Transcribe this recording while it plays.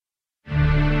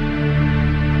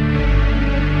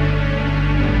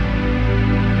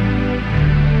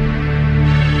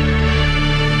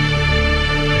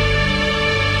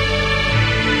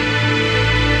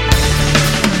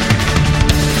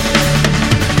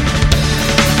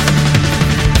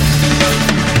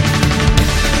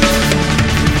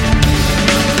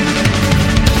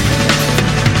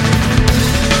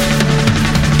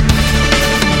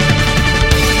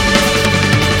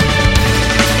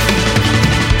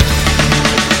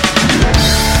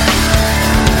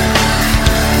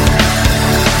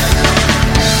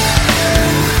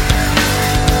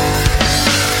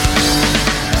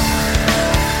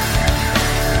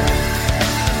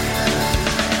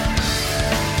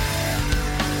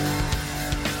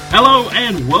Hello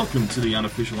and welcome to the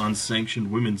Unofficial Unsanctioned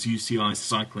Women's UCI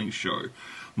Cycling Show.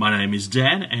 My name is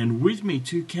Dan, and with me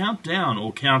to count down,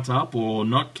 or count up, or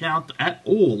not count at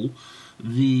all,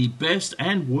 the best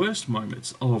and worst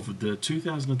moments of the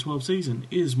 2012 season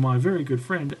is my very good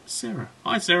friend, Sarah.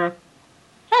 Hi, Sarah.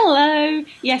 Hello.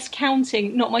 Yes,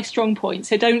 counting, not my strong point,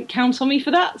 so don't count on me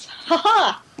for that.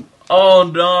 Ha-ha!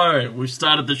 Oh no, we've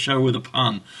started the show with a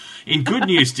pun. In good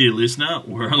news, dear listener,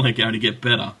 we're only going to get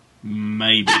better.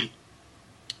 Maybe.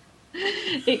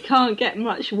 It can't get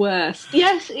much worse.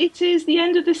 Yes, it is the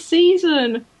end of the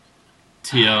season.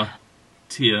 Tear,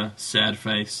 sad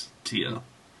face, tear.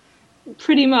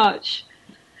 Pretty much.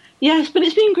 Yes, but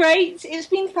it's been great. It's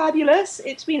been fabulous.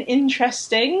 It's been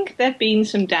interesting. There've been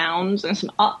some downs and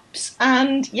some ups.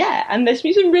 And there's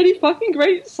been some really fucking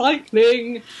great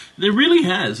cycling. There really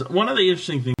has. One of the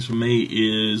interesting things for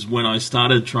me is when I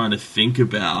started trying to think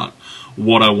about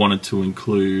what I wanted to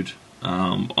include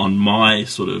on my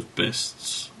sort of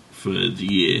bests for the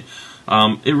year.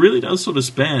 It really does sort of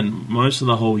span most of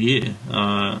the whole year,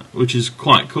 which is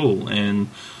quite cool and,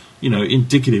 you know,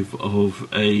 indicative of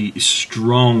a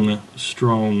strong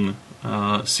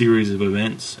series of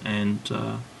events and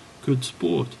good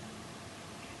sport.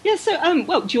 Yeah, so,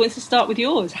 do you want to start with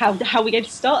yours? How are we going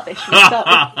to start this? Should we start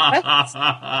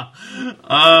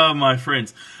with my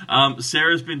friends.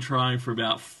 Sarah's been trying for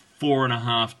about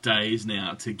 4.5 days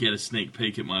now to get a sneak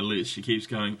peek at my list. She keeps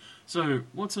going, so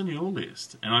what's on your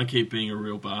list? And I keep being a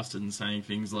real bastard and saying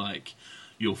things like,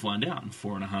 you'll find out in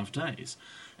 4.5 days.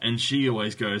 And she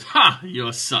always goes, ha,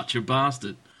 you're such a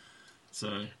bastard.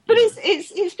 So, but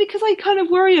it's because I kind of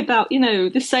worry about, you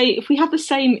know, if we have the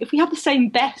same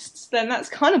bests, then that's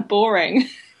kind of boring.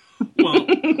 Well,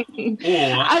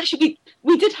 or actually,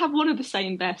 we did have one of the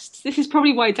same bests. This is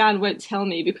probably why Dan won't tell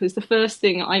me, because the first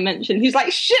thing I mentioned, he's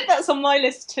like, shit, that's on my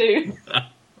list too.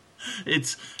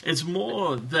 It's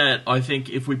more that I think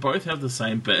if we both have the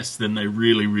same best, then they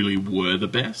really, really were the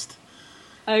best.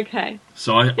 Okay.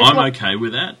 So I'm okay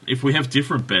with that. If we have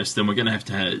different bests, then we're going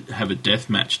to have a death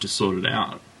match to sort it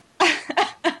out.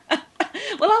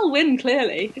 Well, I'll win,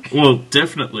 clearly. Well,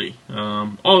 definitely.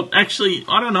 Actually,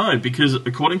 I don't know, because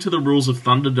according to the rules of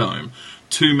Thunderdome,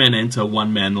 2 men enter,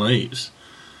 1 man leaves.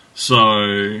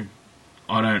 So,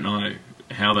 I don't know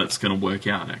how that's going to work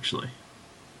out, actually.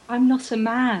 I'm not a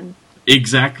man.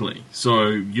 Exactly. So,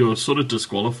 you're sort of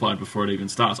disqualified before it even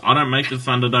starts. I don't make the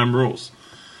Thunderdome rules.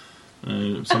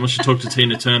 Someone should talk to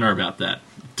Tina Turner about that.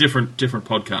 Different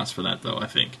podcast for that, though, I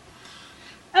think.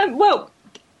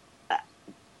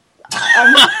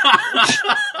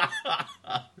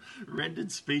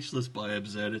 Rendered speechless by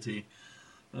absurdity.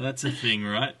 That's a thing,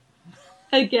 right?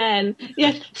 Again,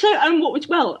 yes. So, because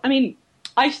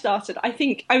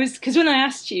when I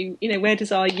asked you, you know, where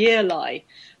does our year lie?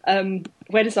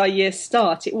 Where does our year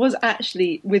start? It was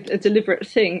actually with a deliberate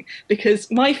thing, because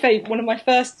one of my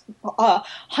first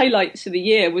highlights of the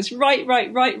year was right back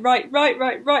on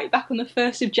the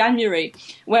 1st of January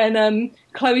when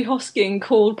Chloe Hosking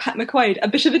called Pat McQuaid a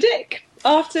bit of a dick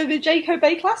after the Jayco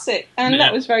Bay Classic, and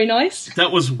that was very nice.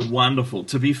 That was wonderful.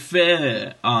 To be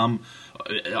fair, I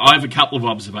have a couple of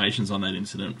observations on that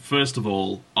incident. First of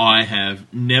all, I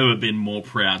have never been more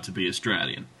proud to be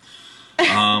Australian.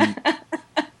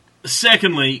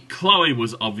 Secondly, Chloe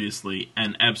was obviously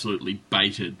and absolutely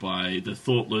baited by the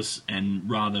thoughtless and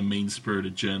rather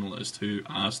mean-spirited journalist who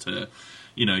asked her,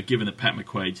 you know, given that Pat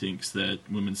McQuaid thinks that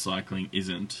women's cycling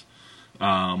isn't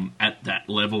at that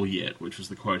level yet, which was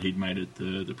the quote he'd made at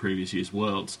the previous year's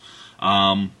Worlds,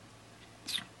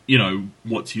 you know,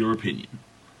 what's your opinion?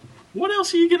 What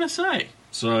else are you going to say?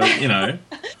 So, you know...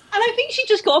 And I think she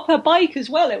just got off her bike as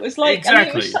well. It was like,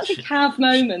 exactly. It was such a Cav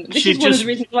moment. This is one of the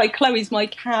reasons why Chloe's my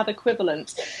Cav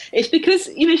equivalent. It's because,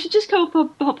 you know, she just got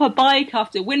off her bike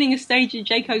after winning a stage at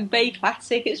Jayco Bay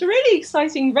Classic. It's a really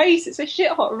exciting race. It's a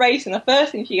shit-hot race. And the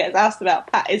first thing she gets asked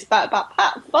about Pat is about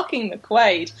Pat fucking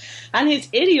McQuaid and his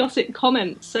idiotic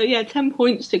comments. So, yeah, 10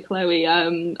 points to Chloe.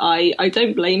 I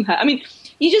don't blame her. I mean...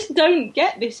 You just don't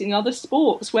get this in other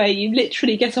sports where you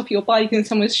literally get off your bike and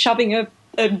someone's shoving a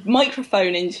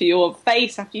microphone into your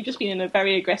face after you've just been in a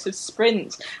very aggressive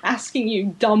sprint, asking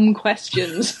you dumb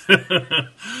questions.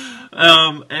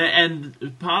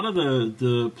 And part of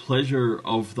the pleasure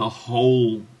of the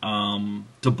whole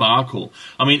debacle,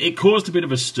 I mean, it caused a bit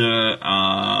of a stir,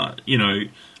 you know.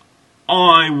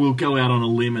 I will go out on a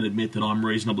limb and admit that I'm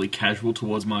reasonably casual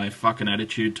towards my fucking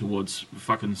attitude towards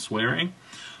fucking swearing.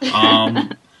 No,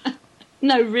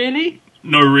 really?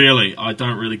 No, really. I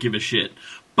don't really give a shit.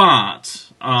 But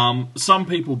some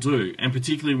people do, and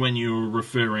particularly when you're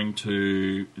referring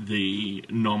to the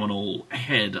nominal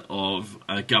head of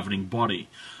a governing body.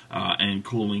 and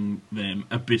calling them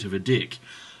a bit of a dick.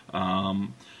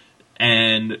 And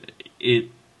it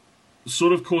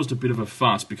sort of caused a bit of a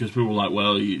fuss because people were like,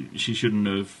 well, she shouldn't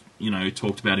have,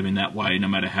 talked about him in that way, no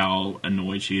matter how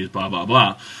annoyed she is, blah, blah,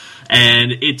 blah.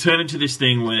 And it turned into this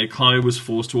thing where Chloe was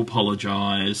forced to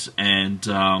apologise,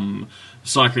 and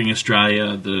Cycling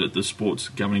Australia, the sports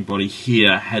governing body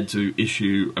here, had to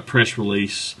issue a press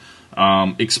release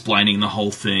explaining the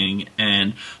whole thing.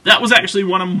 And that was actually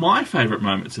one of my favourite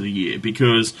moments of the year,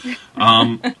 because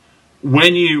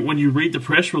when you read the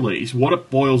press release, what it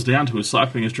boils down to is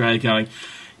Cycling Australia going,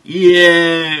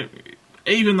 yeah,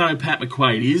 even though Pat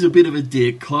McQuaid is a bit of a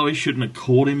dick, Chloe shouldn't have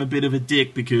called him a bit of a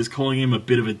dick, because calling him a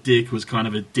bit of a dick was kind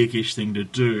of a dickish thing to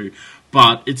do.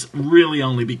 But it's really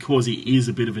only because he is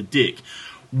a bit of a dick.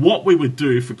 What we would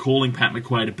do for calling Pat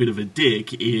McQuaid a bit of a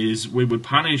dick is we would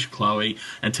punish Chloe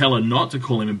and tell her not to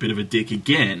call him a bit of a dick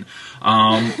again.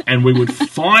 And we would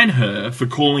fine her for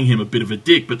calling him a bit of a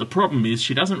dick. But the problem is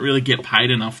she doesn't really get paid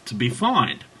enough to be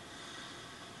fined.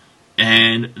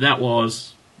 And that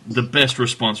was the best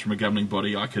response from a governing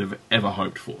body I could have ever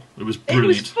hoped for. It was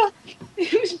brilliant.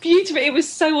 It was beautiful. It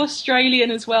was so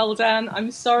Australian as well, Dan. I'm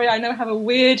sorry, I know I have a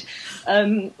weird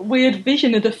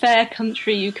vision of the fair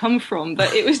country you come from,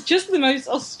 but it was just the most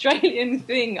Australian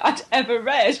thing I'd ever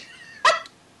read.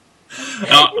 It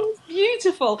was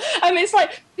beautiful. It's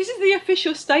like, this is the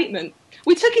official statement.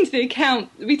 We took into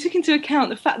account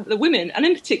the fact that the women, and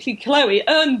in particular Chloe,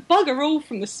 earn bugger all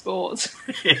from the sport.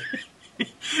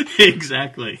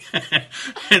 Exactly.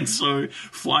 And so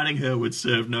fining her would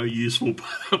serve no useful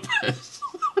purpose.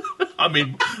 I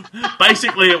mean,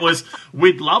 basically it was,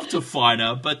 we'd love to fine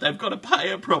her, but they've got to pay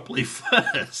her properly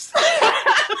first. And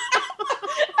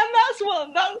that's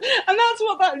what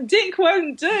that dick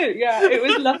won't do. Yeah, it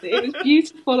was lovely. It was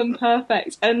beautiful and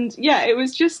perfect. And yeah, it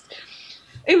was just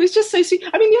so sweet.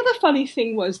 I mean, the other funny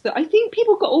thing was that I think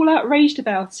people got all outraged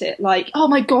about it. Like, oh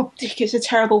my God, dick is a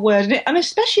terrible word. And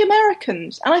especially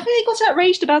Americans. And I think they got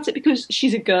outraged about it because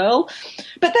she's a girl.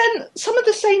 But then some of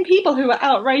the same people who were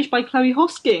outraged by Chloe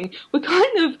Hosking were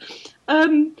kind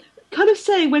of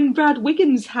saying when Brad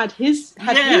Wiggins had his...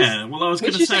 Well, I was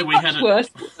going to say we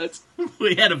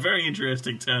had a very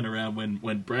interesting turnaround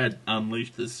when Brad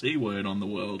unleashed the C word on the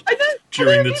world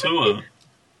during the tour.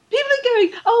 People are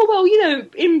going, oh, well,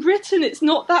 in Britain it's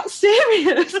not that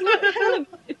serious.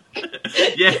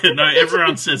 Yeah, no,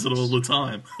 everyone says it all the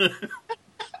time.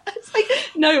 It's like,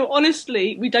 no,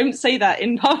 honestly, we don't say that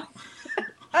in public.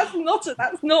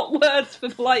 That's not words for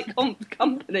polite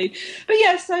company. But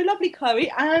yeah, so lovely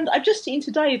Chloe, and I've just seen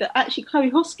today that actually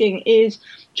Chloe Hosking is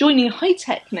joining High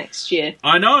Tech next year.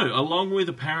 I know, along with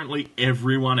apparently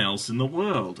everyone else in the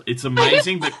world. It's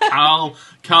amazing that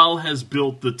Carl has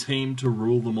built the team to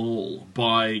rule them all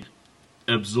by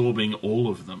absorbing all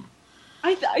of them.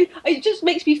 It just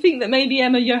makes me think that maybe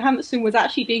Emma Johansson was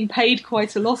actually being paid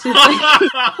quite a lot.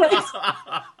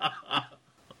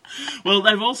 Well,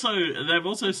 they've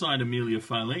also signed Amelia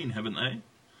Farlene, haven't they?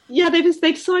 Yeah,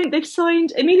 they've signed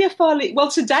Amelia Farlene. Well,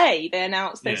 today they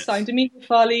announced they've signed Amelia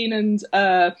Farlene and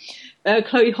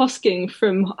Chloe Hosking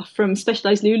from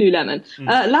Specialized Lululemon.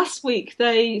 Last week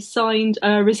they signed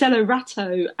Rosella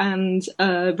Ratto and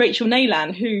Rachel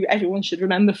Neylan, who everyone should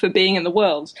remember for being in the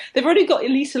World. They've already got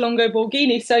Elisa Longo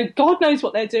Borghini, so God knows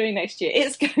what they're doing next year.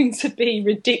 It's going to be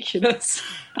ridiculous.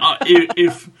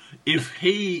 If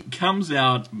he comes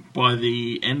out by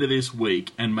the end of this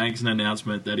week and makes an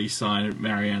announcement that he signed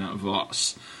Marianne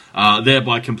Vos,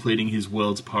 thereby completing his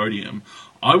world's podium,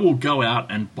 I will go out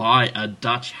and buy a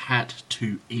Dutch hat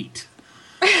to eat.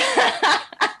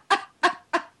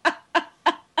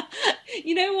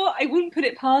 You know what? I wouldn't put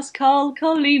it past Carl.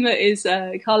 Carl Lima is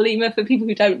Carl Lima. For people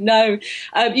who don't know,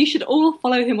 you should all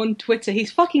follow him on Twitter.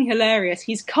 He's fucking hilarious.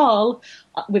 He's Carl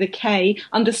with a K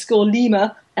 _Lima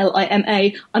LIMA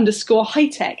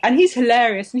 _high tech, and he's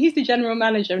hilarious. And he's the general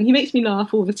manager, and he makes me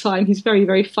laugh all the time. He's very,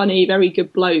 very funny, very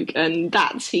good bloke. And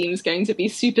that team's going to be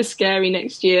super scary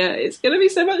next year. It's going to be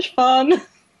so much fun.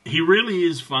 He really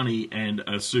is funny and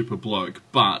a super bloke.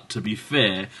 But to be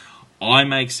fair, I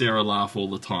make Sarah laugh all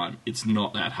the time. It's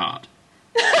not that hard.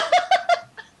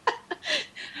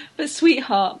 But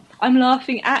sweetheart, I'm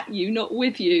laughing at you, not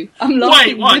with you. I'm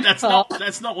laughing with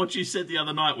that's not what you said the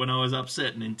other night when I was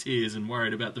upset and in tears and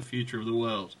worried about the future of the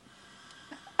world.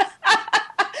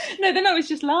 No, then I was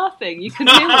just laughing. You can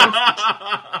hear what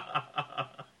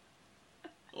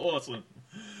Awesome.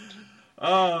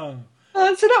 So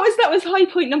that was high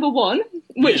point number 1,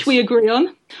 which we agree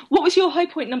on. What was your high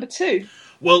point number 2?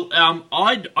 Well,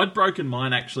 I'd broken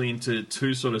mine actually into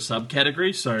 2 sort of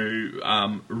subcategories,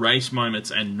 so race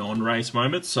moments and non-race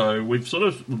moments. So we've sort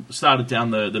of started down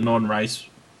the non-race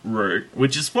route,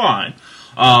 which is fine.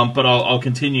 But I'll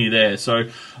continue there. So,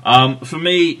 for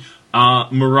me,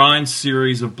 Marine's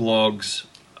series of blogs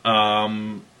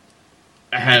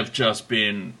have just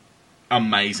been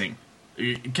amazing,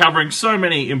 covering so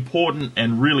many important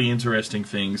and really interesting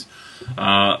things,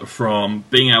 from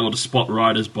being able to spot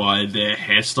riders by their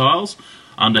hairstyles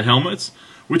under helmets,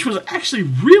 which was actually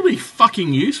really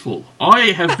fucking useful.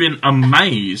 I have been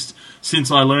amazed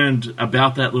since I learned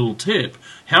about that little tip,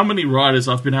 how many riders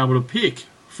I've been able to pick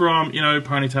from,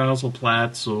 ponytails or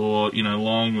plaits or,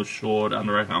 long or short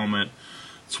under a helmet.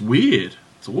 It's weird.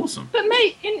 It's awesome. But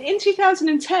mate, in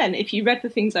 2010, if you read the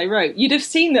things I wrote, you'd have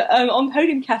seen that on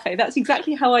Podium Cafe. That's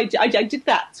exactly how I did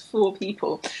that for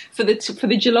people for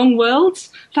the Geelong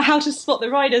Worlds, for how to spot the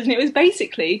riders, and it was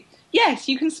basically, yes,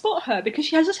 you can spot her because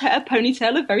she has a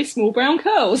ponytail of very small brown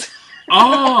curls.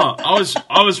 Oh,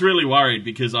 I was really worried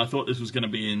because I thought this was going to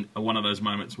be in one of those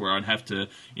moments where I'd have to,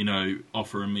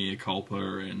 offer a mea culpa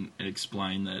and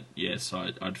explain that, yes,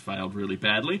 I'd failed really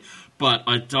badly. But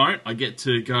I don't. I get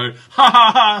to go, ha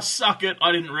ha ha, suck it.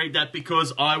 I didn't read that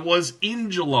because I was in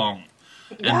Geelong.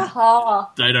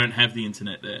 And they don't have the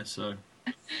internet there, so.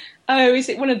 Oh, is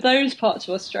it one of those parts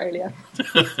of Australia?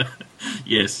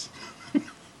 Yes.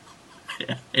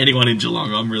 Anyone in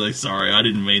Geelong, I'm really sorry. I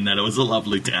didn't mean that. It was a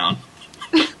lovely town.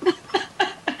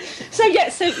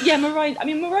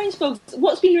 Marine's blogs,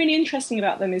 what's been really interesting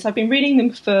about them is I've been reading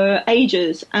them for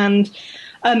ages, and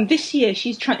this year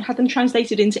she's had them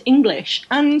translated into English,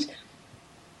 and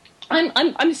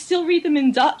I'm still read them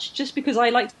in Dutch just because I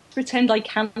like to pretend I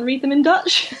can read them in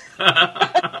Dutch.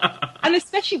 And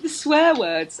especially the swear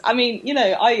words. I mean,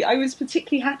 I was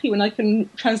particularly happy when I can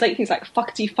translate things like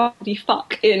fuckety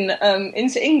fuck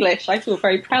into English. I feel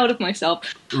very proud of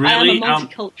myself. Really? I am a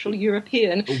multicultural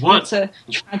European, not a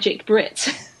tragic Brit.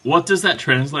 What does that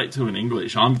translate to in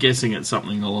English? I'm guessing it's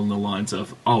something along the lines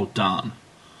of, oh, darn.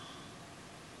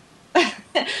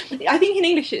 I think in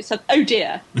English it's oh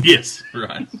dear. Yes,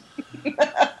 right.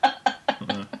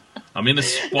 I'm in a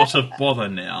spot of bother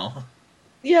now.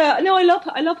 Yeah, no, I love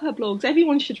her blogs.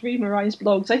 Everyone should read Marine's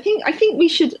blogs. I think we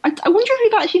should. I wonder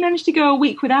if we've actually managed to go a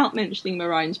week without mentioning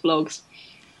Marine's blogs.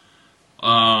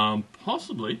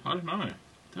 Possibly. I don't know.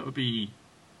 That would be.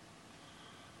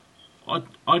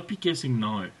 I'd be guessing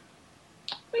no.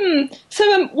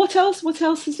 So, what else? What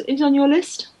else is on your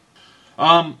list?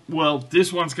 Well,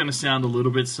 this one's going to sound a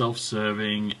little bit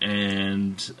self-serving,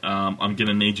 and I'm going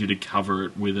to need you to cover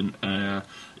it with an,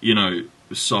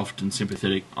 soft and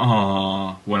sympathetic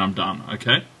when I'm done.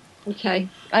 Okay. Okay.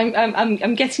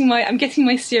 I'm getting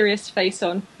my serious face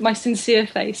on, my sincere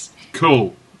face.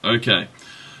 Cool. Okay.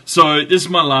 So this is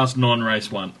my last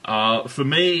non-race one. For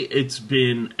me, it's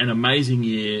been an amazing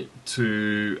year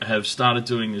to have started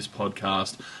doing this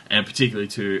podcast, and particularly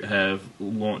to have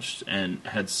launched and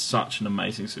had such an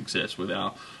amazing success with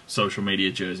our social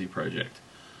media jersey project.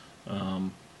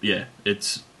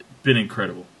 It's been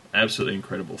incredible. Absolutely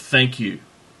incredible. Thank you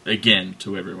again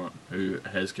to everyone who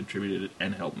has contributed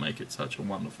and helped make it such a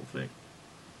wonderful thing.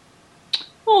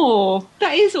 Oh,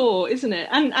 that is all, isn't it?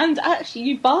 And actually,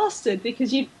 you bastard,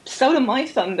 because you stolen my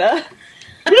thunder.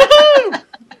 Woohoo!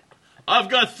 I've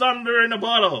got thunder in a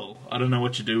bottle. I don't know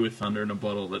what you do with thunder in a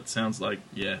bottle. That sounds like,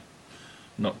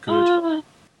 not good.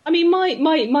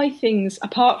 My things,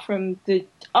 apart from the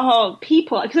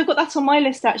people, because I've got that on my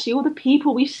list actually, all the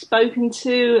people we've spoken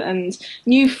to, and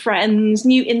new friends,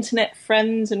 new internet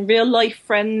friends, and real life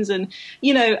friends, and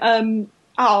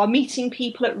meeting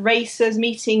people at races,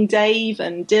 meeting Dave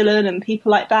and Dylan and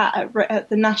people like that at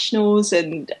the Nationals,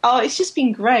 and it's just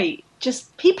been great.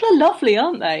 Just people are lovely,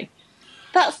 aren't they?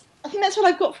 I think that's what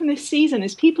I've got from this season,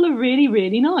 is people are really,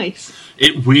 really nice.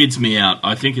 It weirds me out.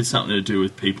 I think it's something to do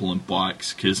with people and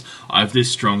bikes, because I have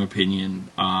this strong opinion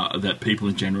that people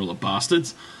in general are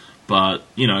bastards, but,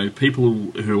 people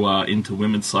who are into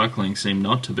women's cycling seem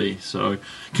not to be. So,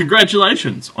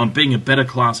 congratulations on being a better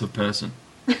class of person.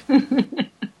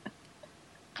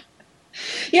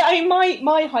 Yeah, I mean,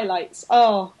 my highlights.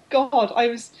 Oh God, I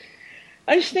was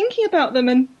thinking about them,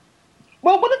 and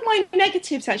one of my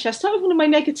negatives actually. I started with one of my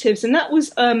negatives, and that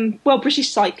was British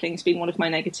Cycling has been one of my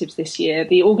negatives this year.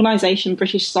 The organisation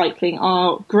British Cycling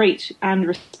are great and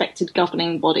respected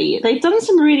governing body. They've done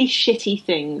some really shitty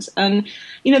things, and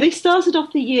they started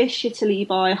off the year shittily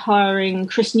by hiring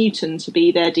Chris Newton to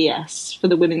be their DS for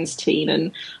the women's team,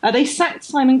 and they sacked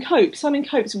Simon Cope. Simon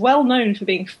Cope's well known for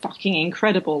being fucking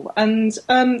incredible, and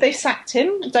they sacked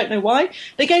him. Don't know why.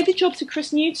 They gave the job to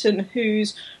Chris Newton,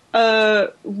 who's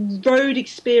road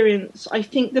experience, I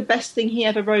think the best thing he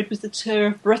ever rode was the Tour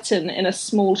of Britain in a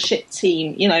small shit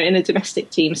team, in a domestic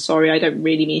team. Sorry, I don't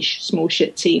really mean small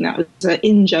shit team. That was an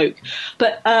in-joke.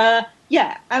 But,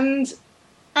 yeah, and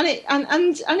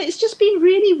it's just been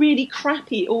really, really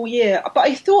crappy all year. But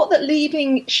I thought that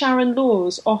leaving Sharon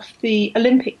Laws off the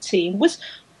Olympic team was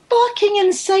fucking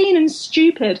insane and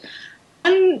stupid.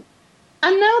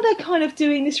 And now they're kind of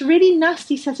doing this really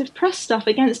nasty set of press stuff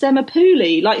against Emma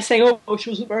Pooley, like saying, "Oh,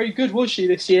 she wasn't very good, was she,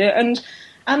 this year?" And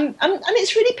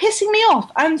it's really pissing me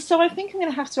off. And so I think I'm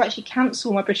going to have to actually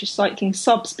cancel my British Cycling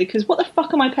subs, because what the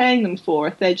fuck am I paying them for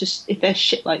if they're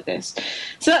shit like this?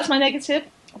 So that's my negative.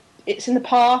 It's in the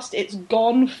past. It's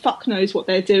gone. Fuck knows what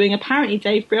they're doing. Apparently,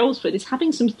 Dave Brailsford is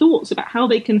having some thoughts about how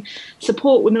they can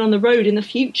support women on the road in the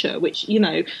future. Which,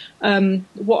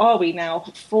 what are we now?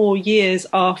 4 years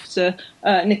after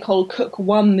Nicole Cook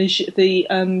won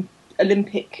the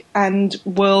Olympic and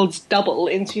World's double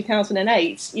in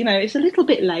 2008. It's a little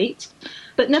bit late,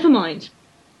 but never mind.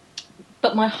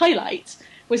 But my highlight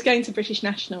was going to British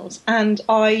Nationals, and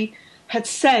I had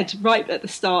said right at the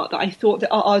start that I thought that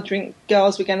our Drink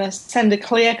girls were going to send a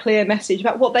clear message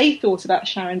about what they thought about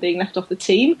Sharon being left off the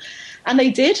team. And they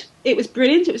did. It was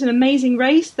brilliant. It was an amazing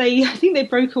race. I think they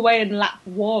broke away in lap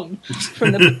 1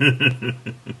 from the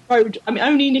road. I mean,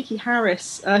 only Nikki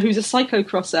Harris, who's a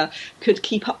cyclocrosser, could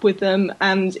keep up with them.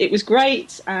 And it was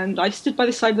great. And I stood by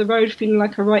the side of the road feeling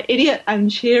like a right idiot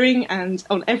and cheering and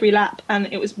on every lap.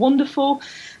 And it was wonderful.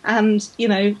 And,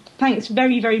 thanks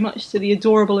very, very much to the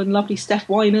adorable and lovely Steph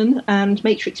Wyman and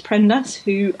Matrix Prendas,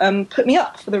 who put me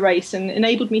up for the race and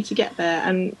enabled me to get there.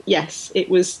 And yes, it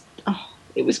was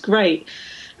great.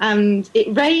 And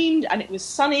it rained and it was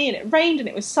sunny, and it rained and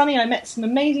it was sunny. I met some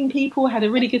amazing people, had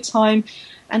a really good time.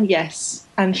 And yes,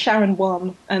 and Sharon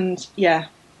won. And yeah,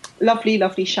 lovely,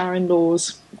 lovely Sharon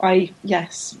Laws.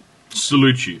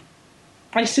 Salute you.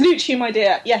 I salute you, my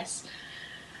dear. Yes.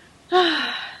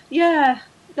 Yeah.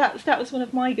 That was one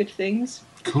of my good things.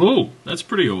 Cool. That's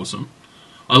pretty awesome.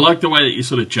 I like the way that you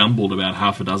sort of jumbled about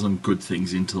half a dozen good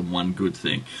things into one good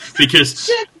thing.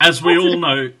 Because as we all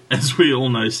know,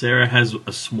 Sarah has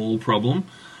a small problem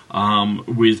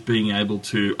with being able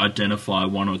to identify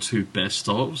one or two best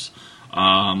ofs,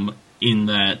 in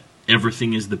that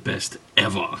everything is the best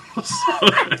ever.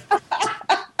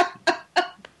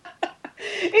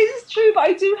 It's true, but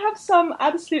I do have some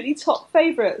absolutely top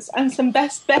favourites and some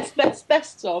best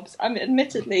ofs. I mean,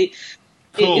 admittedly,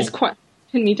 cool. It is quite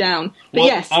pin me down. But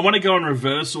yes, I want to go in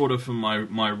reverse order for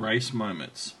my race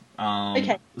moments.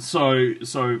 Okay.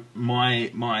 So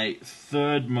my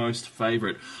third most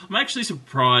favourite. I'm actually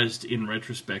surprised in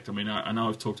retrospect. I mean, I know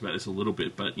I've talked about this a little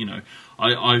bit, but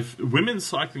women's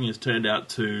cycling has turned out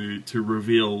to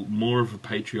reveal more of a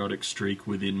patriotic streak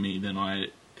within me than I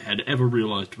had ever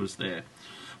realised was there.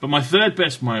 But my third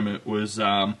best moment was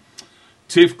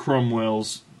Tiff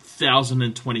Cromwell's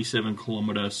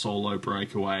 1,027-kilometre solo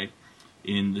breakaway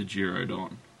in the Giro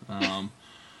Don. I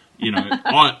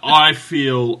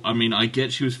feel, I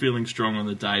get she was feeling strong on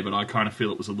the day, but I kind of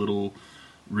feel it was a little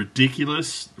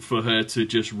ridiculous for her to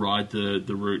just ride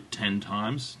the route 10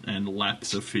 times and lap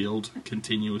the field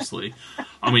continuously.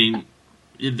 I mean,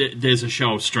 there's a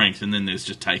show of strength, and then there's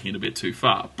just taking it a bit too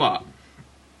far. But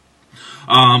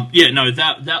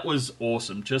that was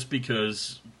awesome. Just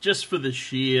for the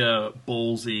sheer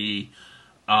ballsy,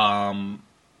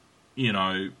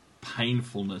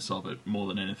 painfulness of it more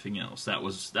than anything else. That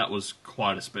was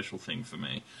quite a special thing for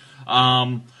me.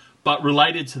 But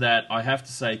related to that, I have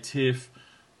to say, Tiff,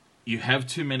 you have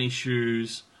too many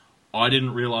shoes. I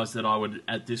didn't realise that I would,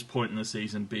 at this point in the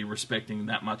season, be respecting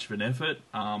that much of an effort.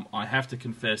 I have to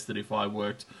confess that if I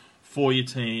worked for your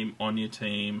team, on your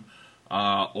team,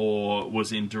 or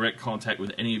was in direct contact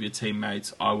with any of your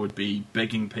teammates, I would be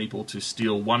begging people to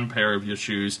steal one pair of your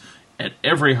shoes at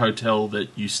every hotel that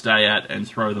you stay at and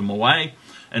throw them away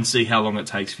and see how long it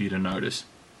takes for you to notice.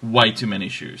 Way too many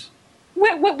shoes.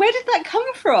 Where did that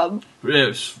come from?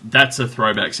 Yes, that's a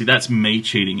throwback. See, that's me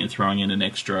cheating and throwing in an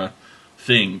extra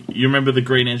thing. You remember the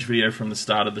Green Edge video from the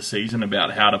start of the season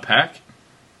about how to pack?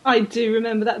 I do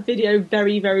remember that video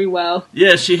very, very well.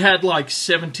 Yeah, she had like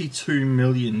 72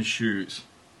 million shoes.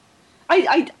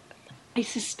 I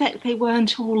suspect they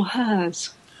weren't all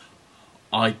hers.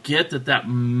 I get that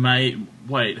may...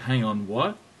 Wait, hang on,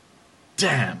 what?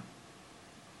 Damn.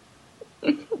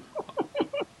 Are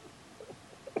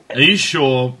you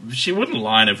sure? She wouldn't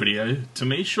lie in a video to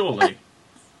me, surely.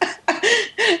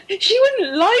 She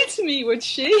wouldn't lie to me, would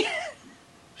she?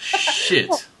 Shit.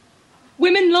 What?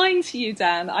 Women lying to you,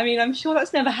 Dan? I mean, I'm sure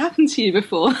that's never happened to you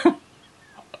before.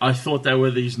 I thought they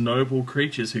were these noble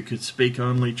creatures who could speak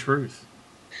only truth.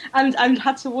 and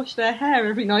had to wash their hair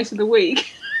every night of the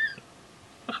week.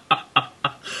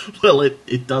 Well,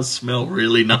 it does smell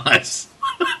really nice.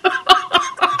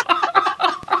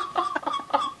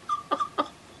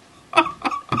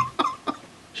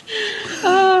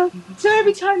 So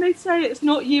every time they say it's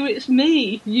not you, it's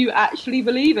me, you actually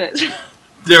believe it.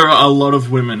 There are a lot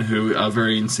of women who are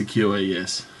very insecure,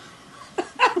 yes.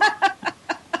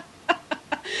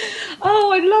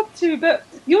 Oh, I'd love to, but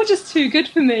you're just too good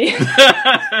for me.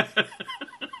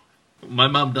 My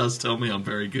mum does tell me I'm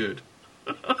very good.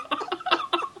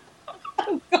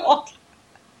 Oh, God.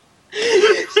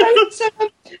 So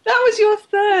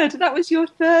that was your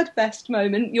third best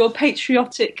moment, your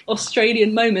patriotic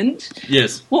Australian moment.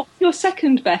 Yes. What's your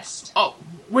second best? Oh,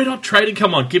 we're not trading.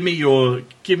 Come on, give me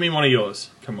one of yours.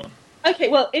 Come on. Okay,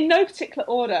 well, in no particular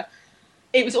order,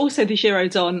 it was also the Giro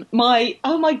Don.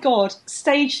 Oh my God,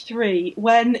 stage 3,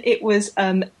 when it was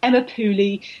Emma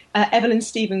Pooley, Evelyn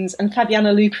Stevens, and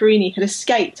Fabiana Luperini had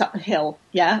escaped up the hill.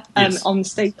 Yeah, yes. on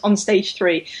stage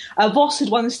 3. Voss had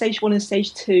won stage 1 and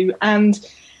stage 2, and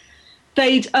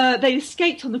they'd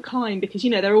escaped on the climb because, you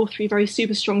know, they're all three very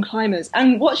super strong climbers.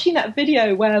 And watching that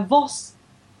video where Voss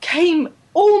came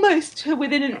almost to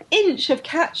within an inch of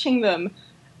catching them,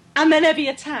 and then Evie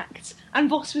attacked, and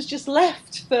Voss was just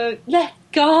left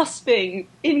gasping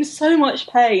in so much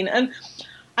pain. And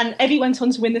Evie went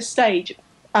on to win the stage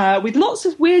with lots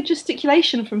of weird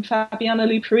gesticulation from Fabiana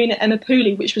Luperini and Emma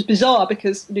Pooley, which was bizarre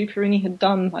because Luperini had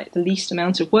done like the least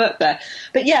amount of work there.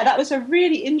 But yeah, that was a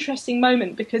really interesting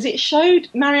moment because it showed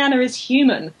Mariana is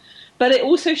human, but it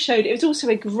was also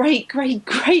a great, great,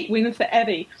 great win for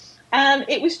Evie. And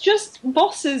it was just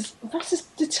Voss's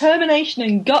determination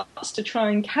and guts to try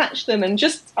and catch them, and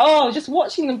just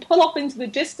watching them pull off into the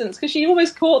distance, because she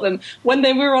almost caught them when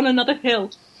they were on another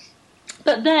hill.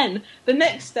 But then, the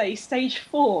next day, stage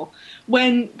 4,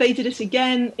 when they did it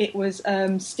again, it was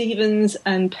Stevens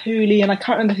and Pooley, and I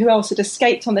can't remember who else had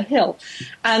escaped on the hill.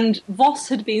 And Voss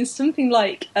had been something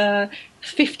like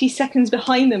 50 seconds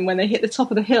behind them when they hit the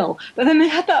top of the hill. But then they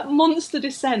had that monster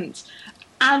descent.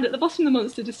 And at the bottom of the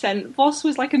monster descent, Voss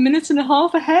was like a minute and a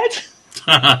half ahead.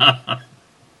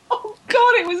 Oh,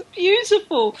 God, it was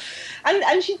beautiful.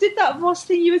 And she did that Voss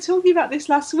thing, you were talking about this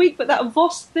last week, but that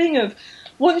Voss thing of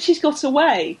once she's got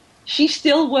away, she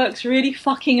still works really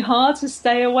fucking hard to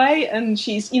stay away. And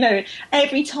she's, you know,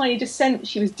 every tiny descent,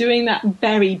 she was doing that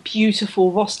very beautiful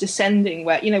Voss descending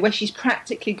where she's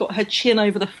practically got her chin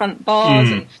over the front bars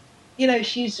and, you know,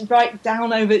 she's right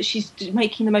down over, she's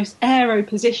making the most aero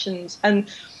positions. And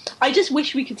I just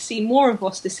wish we could see more of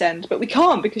Voss descend, but we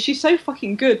can't because she's so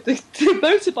fucking good. The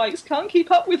motorbikes can't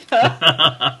keep up with her.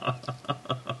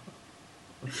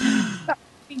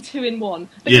 That's 2 in 1.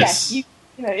 But yes, you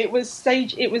know, it was,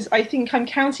 I think I'm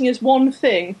counting as one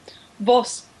thing,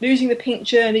 Voss losing the pink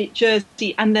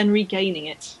jersey and then regaining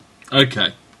it.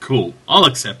 Okay, cool. I'll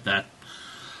accept that.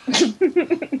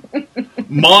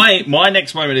 My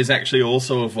next moment is actually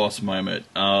also a Voss moment,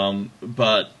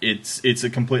 but it's a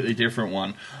completely different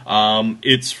one.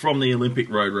 It's from the Olympic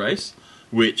road race,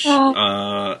 which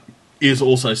is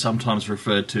also sometimes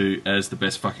referred to as the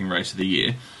best fucking race of the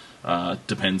year.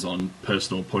 Depends on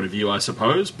personal point of view, I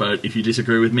suppose, but if you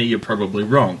disagree with me, you're probably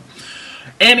wrong.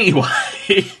 Anyway,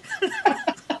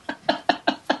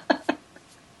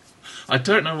 I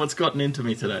don't know what's gotten into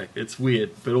me today. It's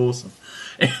weird, but awesome.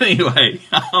 Anyway,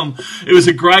 it was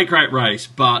a great, great race,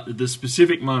 but the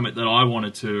specific moment that I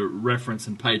wanted to reference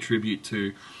and pay tribute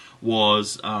to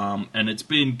was, and it's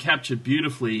been captured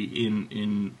beautifully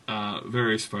in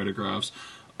various photographs,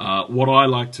 what I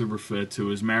like to refer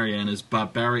to as Mariana's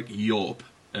barbaric yawp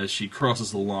as she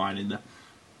crosses the line in the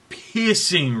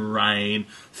piercing rain,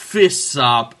 fists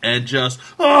up, and just,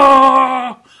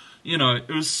 you know, it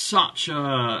was such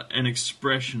an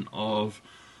expression of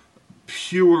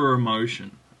pure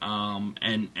emotion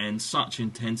and such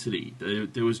intensity.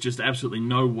 There was just absolutely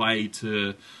no way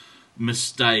to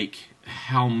mistake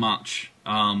how much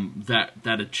that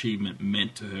achievement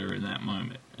meant to her in that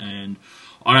moment. And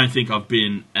I don't think I've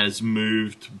been as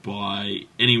moved by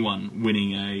anyone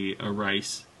winning a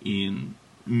race in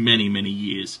many, many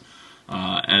years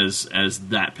as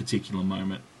that particular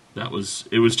moment. It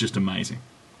was just amazing.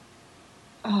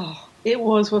 Oh, it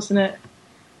was, wasn't it?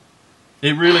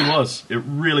 It really was. It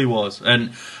really was.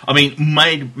 And, I mean,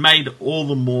 made all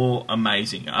the more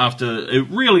amazing after it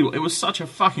was such a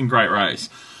fucking great race.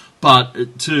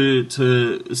 But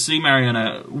to see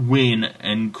Mariana win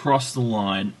and cross the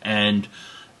line and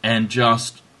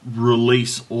just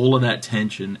release all of that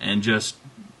tension and just,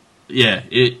 yeah,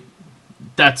 if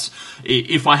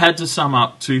I had to sum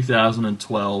up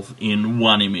 2012 in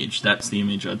one image, that's the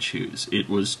image I'd choose. It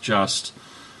was just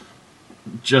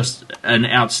just an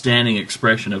outstanding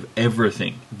expression of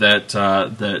everything that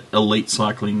elite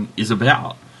cycling is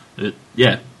about.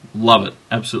 Love it.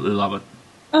 Absolutely love it.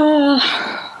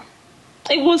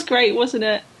 It was great, wasn't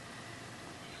it?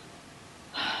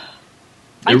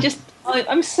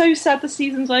 I'm so sad the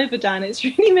season's over, Dan. It's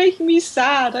really making me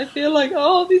sad. I feel like,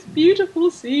 this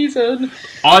beautiful season.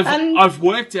 I've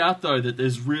worked out, though, that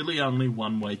there's really only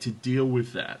one way to deal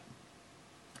with that.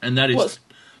 And that is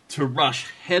to rush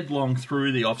headlong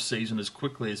through the off-season as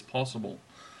quickly as possible.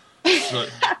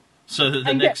 So that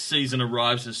the next season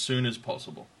arrives as soon as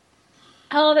possible.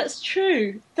 Oh, that's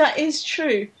true. That is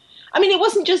true. I mean, it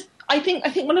wasn't just... I think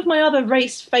one of my other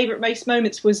favourite race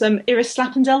moments was Iris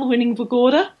Slappendel winning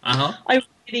Vårgårda. Uh-huh. I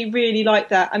really, really like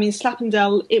that. I mean,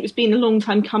 Slappendel, it's been a long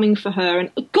time coming for her, and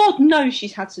God knows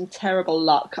she's had some terrible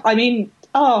luck. I mean,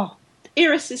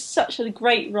 Iris is such a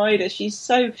great rider. She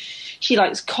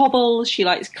likes cobbles, she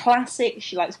likes classics,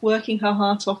 she likes working her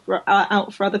heart off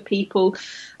out for other people.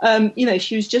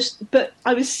 She was but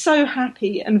I was so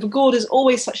happy, and Vårgårda is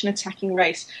always such an attacking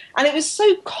race. And it was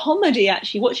so comedy,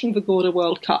 actually, watching Vårgårda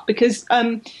World Cup, because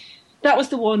that was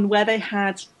the one where they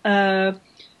had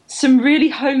some really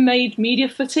homemade media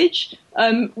footage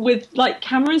with like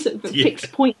cameras,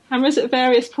 fixed point cameras at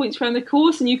various points around the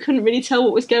course, and you couldn't really tell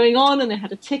what was going on, and they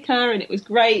had a ticker, and it was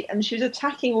great, and she was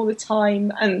attacking all the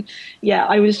time, and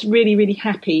I was really, really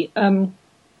happy.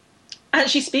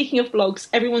 Actually, speaking of blogs,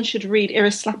 everyone should read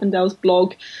Iris Slappendel's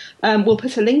blog. We'll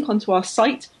put a link onto our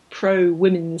site,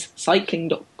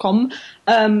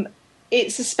 WomensCycling21.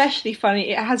 It's especially funny.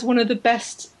 It has one of the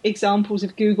best examples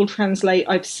of Google Translate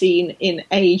I've seen in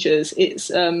ages. It's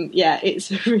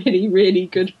it's a really, really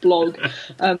good blog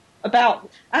about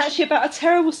a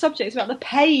terrible subject. It's about the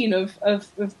pain of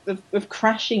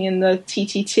crashing in the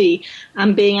TTT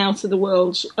and being out of the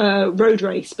world's road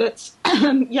race. But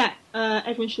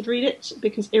everyone should read it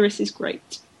because Iris is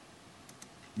great.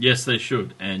 Yes, they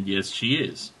should, and yes, she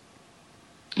is.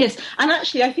 Yes, and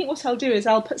actually, I think what I'll do is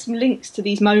I'll put some links to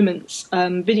these moments,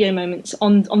 video moments,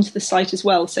 onto the site as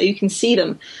well, so you can see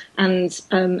them and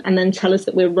then tell us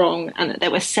that we're wrong and that there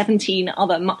were 17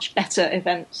 other much better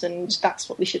events, and that's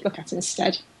what we should look at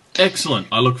instead. Excellent.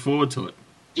 I look forward to it.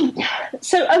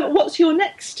 So, what's your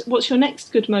next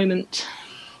good moment?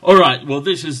 All right. Well,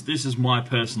 this is my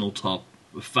personal top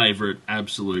favourite,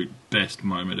 absolute best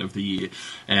moment of the year.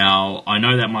 Now, I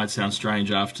know that might sound strange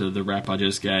after the rap I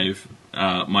just gave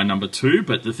my number 2,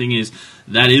 but the thing is,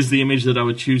 that is the image that I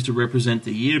would choose to represent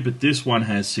the year, but this one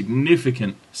has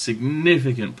significant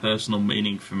personal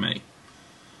meaning for me.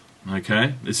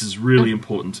 Okay? This is really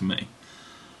important to me.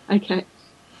 Okay.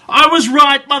 I was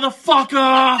right,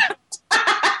 motherfucker!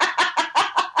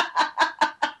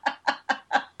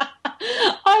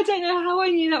 I don't know how I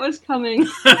knew that was coming.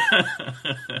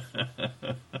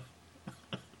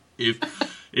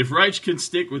 If Rach can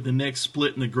stick with the next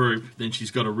split in the group, then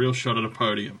she's got a real shot at a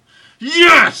podium.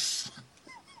 Yes!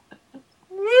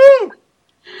 Woo!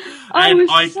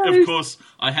 Of course,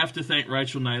 I have to thank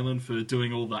Rachel Neyland for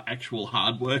doing all the actual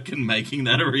hard work and making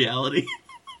that a reality.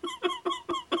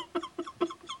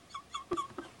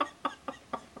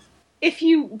 If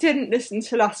you didn't listen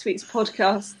to last week's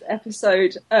podcast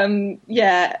episode,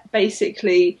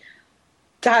 basically,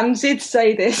 Dan did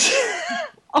say this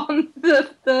on the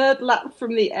third lap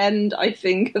from the end, I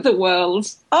think, of the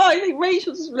Worlds. I think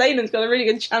Rachel Neyland's got a really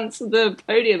good chance of the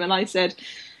podium, and I said,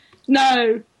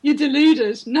 no, you're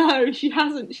deluded. No, she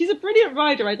hasn't. She's a brilliant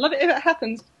rider. I'd love it if it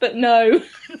happens, but no.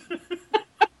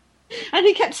 And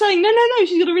he kept saying, no,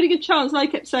 she's got a really good chance, and I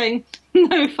kept saying,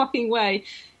 no fucking way.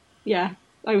 Yeah.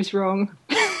 I was wrong.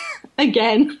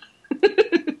 Again.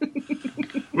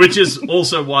 Which is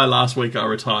also why last week I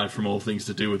retired from all things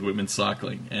to do with women's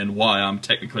cycling, and why I'm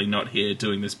technically not here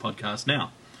doing this podcast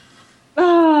now.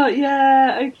 Oh,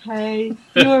 yeah, okay.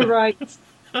 You were right.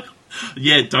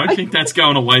 Yeah, don't think that's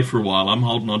going away for a while. I'm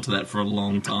holding on to that for a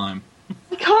long time.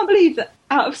 I can't believe that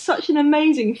out of such an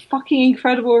amazing, fucking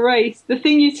incredible race, the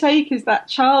thing you take is that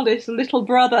childish little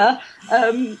brother.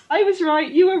 I was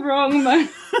right, you were wrong, Mo.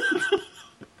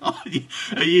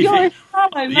 You're a fellow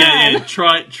man. Yeah.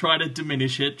 Try to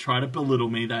diminish it. Try to belittle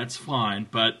me. That's fine.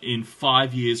 But in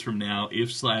 5 years from now,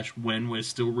 when we're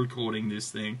still recording this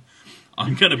thing,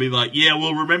 I'm going to be like, yeah,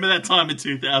 well, remember that time in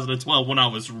 2012 when I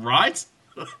was right?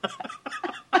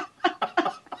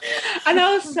 And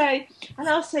I'll say,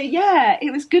 yeah,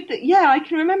 it was good that, yeah, I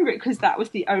can remember it because that was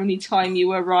the only time you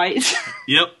were right.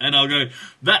 Yep. And I'll go,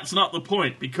 that's not the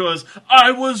point because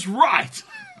I was right.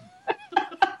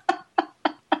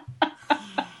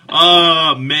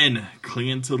 Men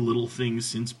clinging to little things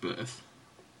since birth.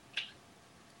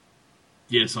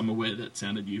 Yes, I'm aware that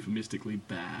sounded euphemistically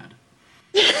bad.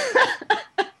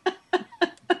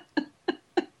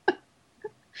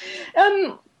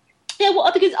 Yeah, what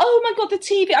other goods? Oh my god, the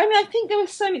TV. I mean, I think there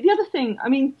was so many. The other thing, I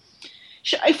mean,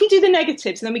 if we do the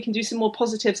negatives, and then we can do some more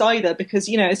positives either, because,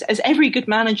 you know, as every good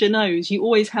manager knows, you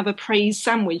always have a praise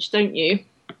sandwich, don't you?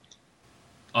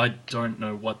 I don't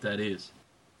know what that is.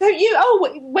 Don't you?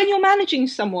 Oh, when you're managing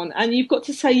someone and you've got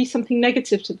to say something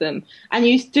negative to them, and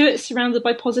you do it surrounded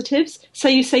by positives, so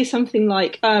you say something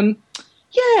like, yeah,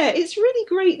 it's really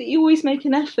great that you always make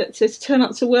an effort to turn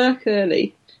up to work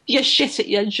early. You're shit at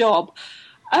your job.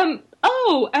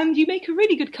 Oh, and you make a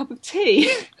really good cup of tea.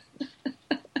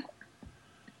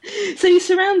 So you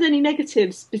surround any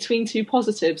negatives between two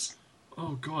positives.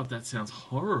 Oh, God, that sounds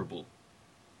horrible.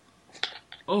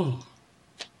 Oh.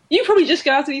 You probably just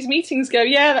go out of these meetings go,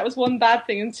 yeah, that was one bad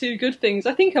thing and two good things.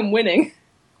 I think I'm winning.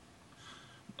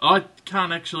 I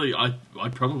can't actually... I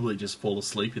probably just fall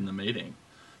asleep in the meeting,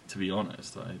 to be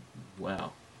honest.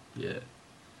 Wow. Yeah.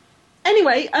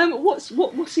 Anyway, what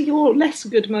are your less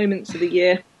good moments of the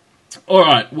year? All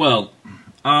right, well,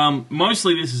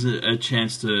 mostly this is a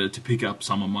chance to pick up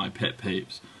some of my pet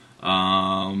peeves.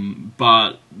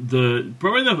 But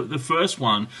probably the first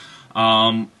one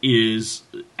is,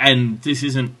 and this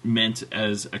isn't meant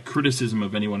as a criticism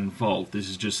of anyone involved, this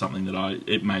is just something that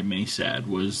it made me sad,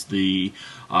 was the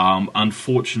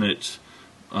unfortunate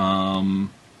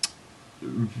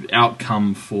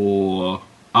outcome for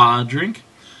Drink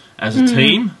as a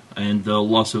team, and the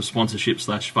loss of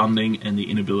sponsorship/funding and the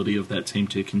inability of that team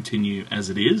to continue as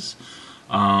it is.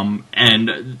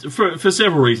 And for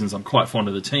several reasons, I'm quite fond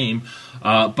of the team,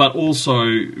 but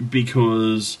also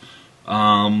because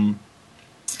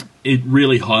it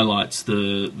really highlights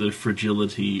the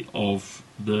fragility of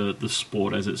the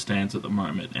sport as it stands at the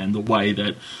moment, and the way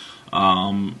that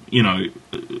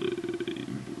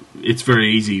it's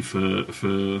very easy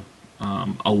for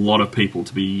a lot of people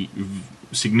to be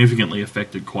significantly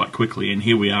affected quite quickly, and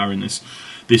here we are in this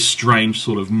strange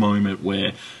sort of moment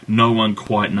where no one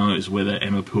quite knows whether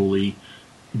Emma Pooley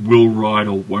will ride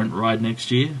or won't ride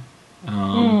next year.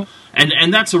 And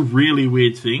that's a really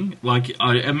weird thing. Like,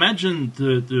 I imagine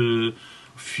the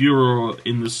furor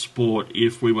in the sport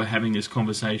if we were having this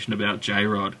conversation about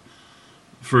J-Rod,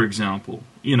 for example,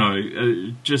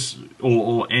 just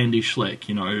or Andy Schleck,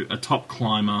 a top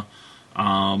climber,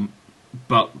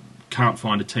 but can't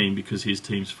find a team because his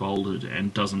team's folded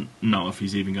and doesn't know if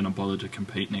he's even going to bother to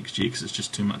compete next year because it's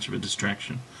just too much of a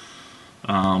distraction.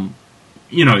 The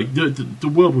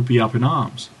world would be up in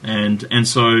arms, and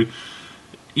so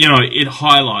it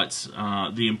highlights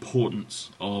the importance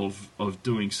of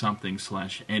doing something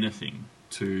 / anything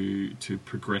to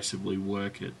progressively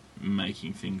work at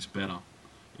making things better.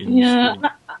 Yeah,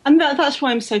 and that's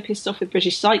why I'm so pissed off with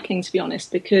British cycling, to be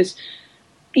honest, because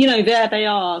there they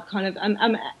are, kind of,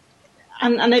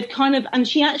 and they've kind of, and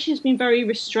she actually has been very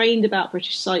restrained about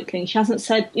British cycling. She hasn't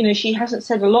said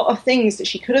a lot of things that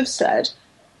she could have said,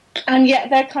 and yet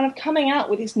they're kind of coming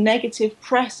out with this negative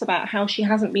press about how she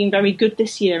hasn't been very good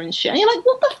this year and shit. And you're like,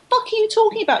 what the fuck are you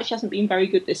talking about? She hasn't been very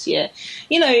good this year.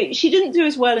 She didn't do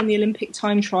as well in the Olympic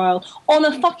time trial on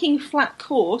a fucking flat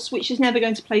course, which is never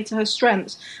going to play to her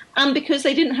strengths. And because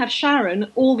they didn't have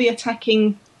Sharon, all the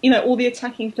attacking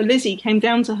for Lizzie came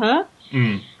down to her.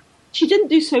 She didn't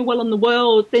do so well on the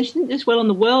world. Then she didn't do as well on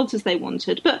the worlds as they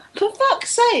wanted. But for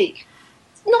fuck's sake,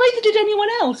 neither did anyone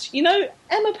else.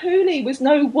 Emma Pooley was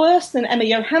no worse than Emma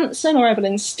Johansson or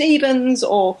Evelyn Stevens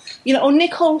or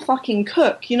Nicole fucking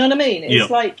Cook. You know what I mean?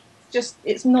 It's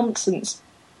it's nonsense.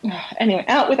 Anyway,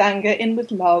 out with anger, in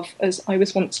with love, as I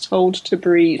was once told to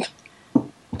breathe.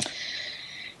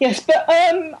 Yes, but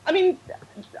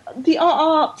the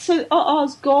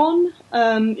RR's gone.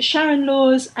 Sharon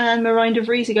Laws and Marijn de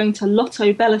Vries are going to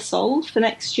Lotto Belisol for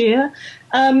next year.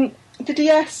 The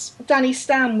DS, Danny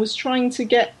Stam, was trying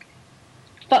to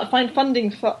find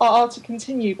funding for RR to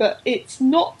continue, but it's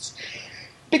not,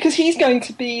 because he's going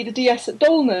to be the DS at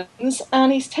Dolmans,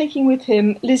 and he's taking with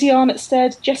him Lizzie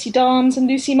Armitstead, Jessie Darms and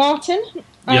Lucy Martin.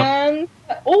 Yep. And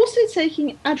also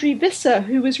taking Adri Visser,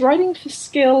 who was riding for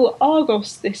Skill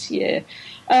Argos this year.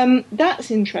 That's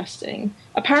interesting.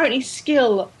 Apparently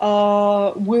Skill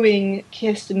are wooing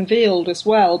Kirsten Wild as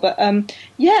well. But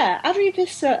Adri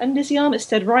Visser and Lizzie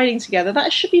Armitstead riding together,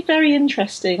 that should be very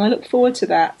interesting. I look forward to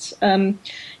that.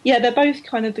 They're both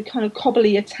kind of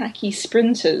cobbly, attacky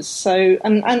sprinters. So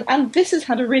and Visser's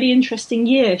had a really interesting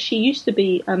year. She used to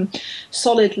be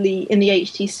solidly in the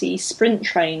HTC sprint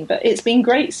train, but it's been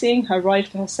great seeing her ride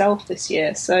for herself this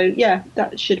year. So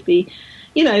that should be,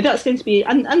 that's going to be,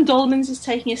 and Dolmans is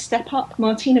taking a step up.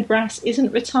 Martina Brass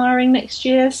isn't retiring next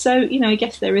year, so I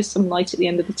guess there is some light at the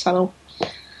end of the tunnel.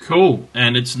 Cool.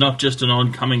 And it's not just an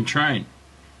oncoming train.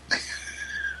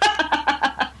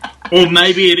 Or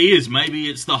maybe it is. Maybe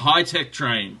it's the high-tech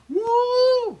train.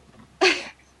 Woo!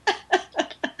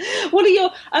 What are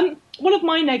your... one of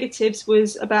my negatives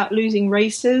was about losing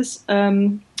races.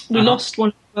 We lost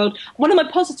one world. One of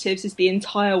my positives is the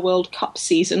entire World Cup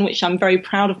season, which I'm very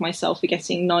proud of myself for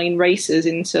getting 9 races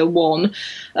into one.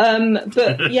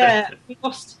 But yeah, we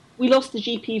lost the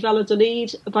GP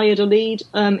Valladolid.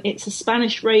 It's a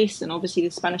Spanish race, and obviously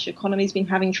the Spanish economy's been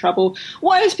having trouble.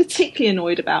 What I was particularly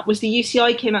annoyed about was the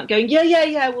UCI came out going,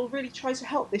 yeah, we'll really try to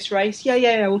help this race.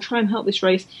 Yeah, we'll try and help this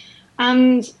race.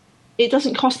 And it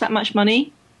doesn't cost that much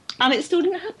money, and it still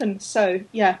didn't happen. So,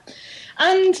 yeah.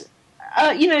 And...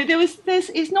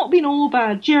 it's not been all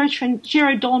bad.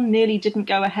 Giro Don nearly didn't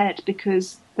go ahead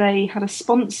because they had a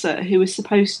sponsor who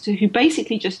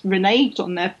basically just reneged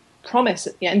on their promise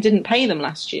at the end and didn't pay them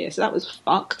last year. So that was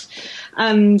fucked.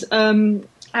 And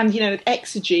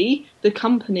Exergy, the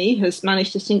company, has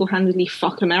managed to single-handedly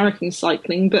fuck American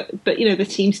cycling, but the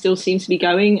team still seems to be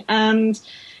going. And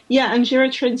Giro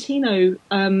Trentino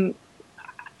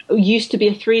used to be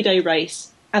a 3-day race.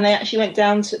 And they actually went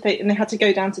down they had to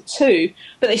go down to 2,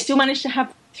 but they still managed to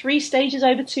have 3 stages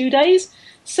over 2 days.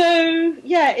 So,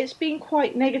 yeah, it's been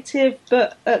quite negative,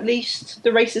 but at least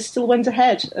the races still went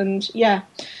ahead. And, yeah,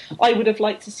 I would have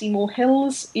liked to see more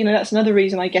hills. That's another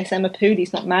reason I guess Emma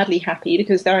Pooley's not madly happy,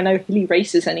 because there are no hilly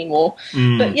races anymore.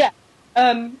 But, yeah,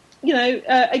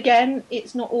 again,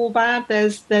 it's not all bad.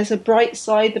 There's a bright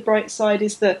side. The bright side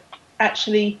is that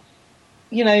actually...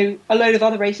 a load of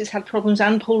other races had problems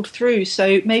and pulled through,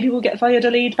 so maybe we'll get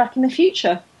Valladolid back in the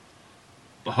future.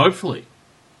 But hopefully.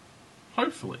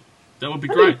 That would be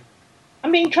great.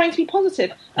 Trying to be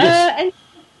positive. Yes.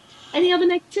 Any other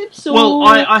negatives? Or... Well,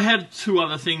 I had 2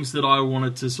 other things that I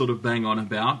wanted to sort of bang on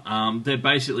about. They're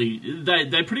basically,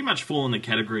 they pretty much fall in the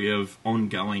category of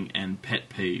ongoing and pet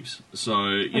peeves. So,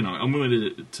 I'm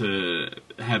willing to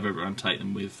have everyone take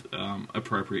them with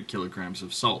appropriate kilograms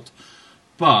of salt.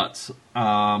 But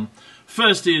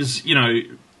first is,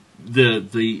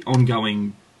 the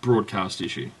ongoing broadcast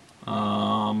issue.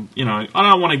 I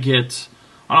don't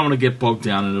want to get bogged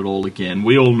down in it all again.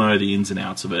 We all know the ins and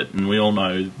outs of it, and we all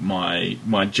know my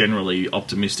generally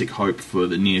optimistic hope for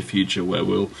the near future, where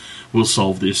we'll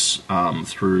solve this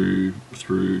through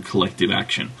collective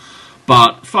action.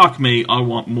 But fuck me, I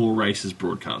want more races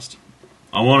broadcast.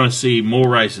 I want to see more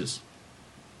races.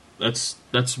 That's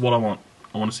what I want.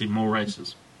 I want to see more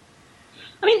races.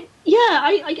 I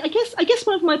guess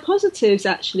one of my positives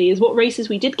actually is what races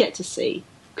we did get to see,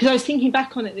 because I was thinking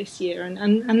back on it this year, and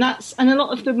a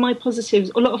lot of my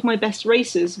positives, a lot of my best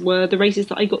races were the races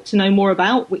that I got to know more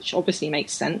about, which obviously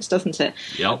makes sense, doesn't it?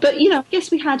 Yep. But I guess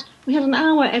we had an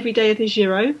hour every day of the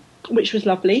Giro, which was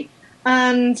lovely.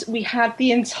 And we had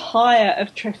the entire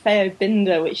of Trofeo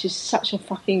Binda, which is such a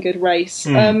fucking good race.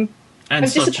 And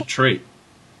such a treat.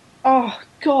 Oh,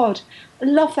 God. I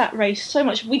love that race so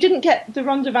much. We didn't get the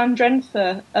Ronde van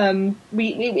Drenthe.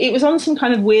 It was on some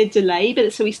kind of weird delay,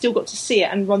 but so we still got to see it.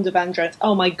 And Ronde van Drenthe,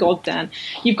 oh my God, Dan.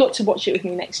 You've got to watch it with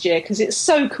me next year because it's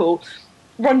so cool.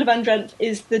 Ronde van Drenthe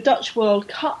is the Dutch World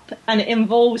Cup, and it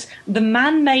involves the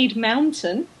man-made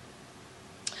mountain,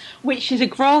 which is a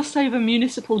grass-over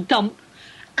municipal dump,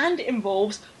 and it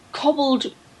involves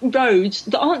cobbled roads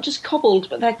that aren't just cobbled,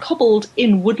 but they're cobbled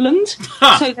in woodland.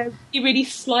 So they're really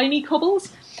slimy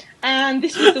cobbles. And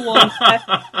this was the one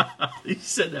You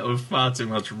said that with far too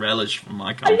much relish for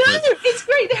my comfort. I know, it's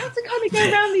great. They have to kind of go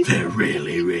around these... They're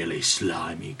really, really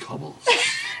slimy cobbles.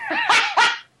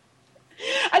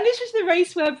 And this was the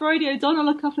race where Brodie O'Donnell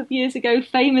a couple of years ago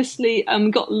famously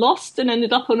got lost and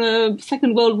ended up on a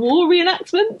Second World War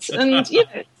reenactment. And,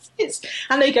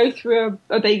 and they go through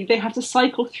they have to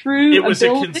cycle through. It was a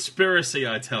conspiracy,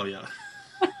 I tell you.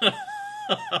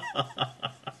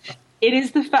 It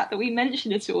is the fact that we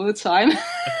mention it all the time.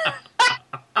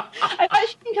 I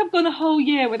actually think I've gone a whole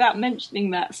year without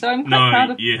mentioning that, so I'm quite proud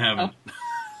of you haven't.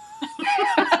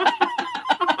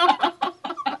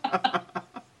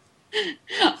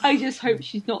 I just hope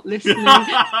she's not listening.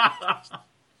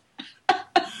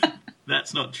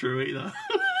 That's not true either.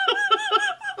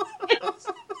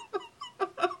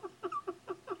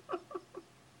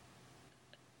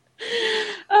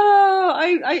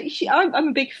 I'm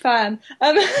a big fan. I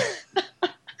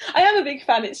am a big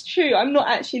fan. It's true. I'm not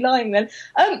actually lying. Then,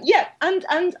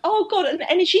 and oh god, an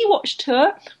Energy Watch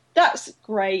tour. That's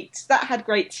great. That had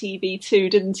great TV too,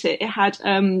 didn't it? It had,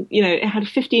 it had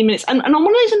 15 minutes, and on one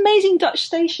of those amazing Dutch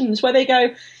stations where they go,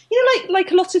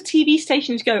 like a lot of TV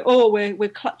stations go, oh, we're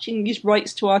clutching these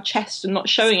rights to our chest and not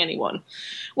showing anyone.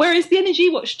 Whereas the Energy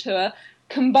Watch tour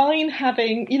combine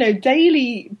having,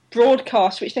 daily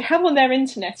broadcasts, which they have on their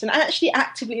internet, and actually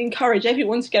actively encourage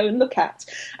everyone to go and look at.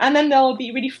 And then they'll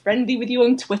be really friendly with you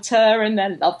on Twitter, and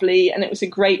they're lovely, and it was a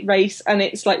great race. And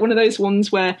it's like one of those ones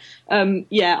where,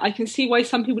 I can see why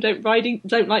some people don't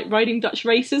like riding Dutch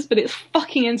races, but it's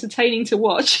fucking entertaining to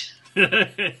watch.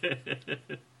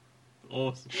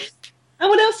 Awesome. And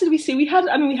what else did we see? We had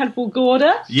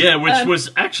Bulgorda. Yeah, which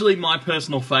was actually my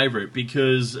personal favourite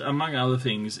because, among other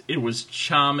things, it was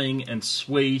charming and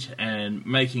sweet and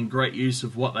making great use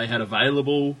of what they had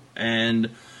available. And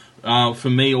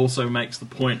for me, also makes the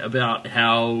point about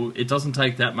how it doesn't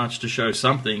take that much to show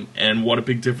something and what a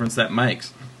big difference that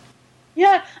makes.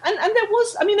 Yeah, and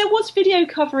there was video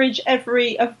coverage of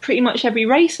pretty much every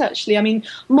race actually. I mean,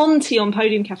 Monty on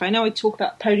Podium Cafe. I know I talk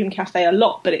about Podium Cafe a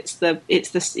lot, but it's the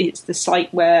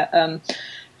site where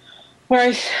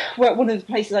one of the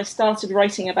places I started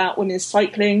writing about women's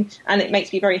cycling, and it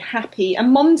makes me very happy.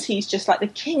 And Monty's just like the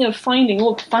king of finding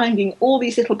all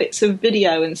these little bits of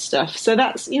video and stuff. So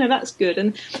that's good.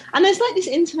 And there's like this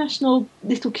international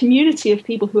little community of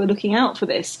people who are looking out for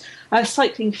this.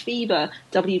 Cycling Fever,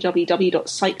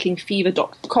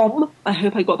 www.cyclingfever.com. I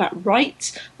hope I got that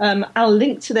right. I'll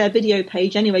link to their video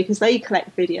page anyway because they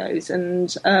collect videos,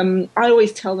 and I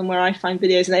always tell them where I find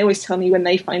videos, and they always tell me when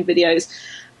they find videos.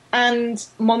 And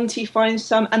Monty finds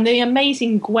some, and the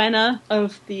amazing Gwenna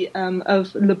of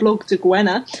Le Blog de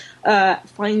Gwenna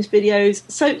finds videos.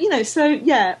 So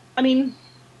I mean,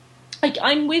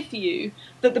 I'm with you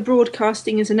that the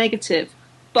broadcasting is a negative,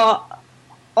 but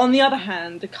on the other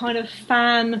hand, the kind of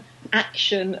fan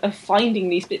action of finding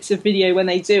these bits of video when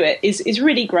they do it is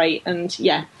really great. And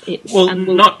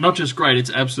not just great,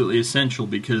 it's absolutely essential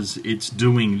because it's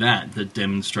doing that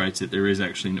demonstrates that there is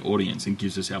actually an audience and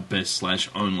gives us our best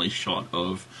 / only shot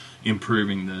of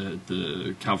improving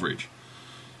the coverage.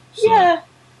 So.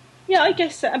 Yeah, I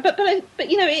guess so. But it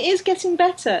is getting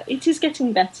better. It is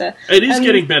getting better. It is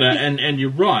getting better, and you're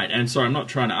right. And sorry, I'm not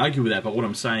trying to argue with that, but what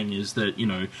I'm saying is that,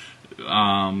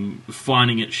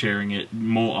 finding it, sharing it,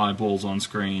 more eyeballs on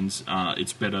screens,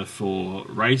 it's better for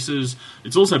racers.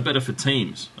 It's also better for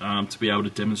teams to be able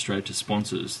to demonstrate to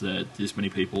sponsors that this many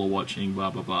people are watching, blah,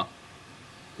 blah, blah.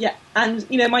 Yeah, and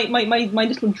my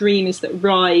little dream is that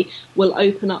Rai will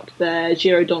open up their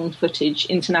Girodon footage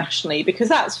internationally because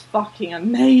that's fucking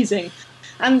amazing.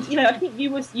 And I think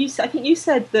you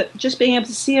said that just being able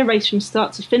to see a race from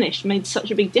start to finish made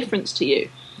such a big difference to you.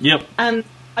 Yep. And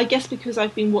I guess because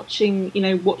I've been watching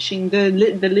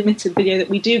the limited video that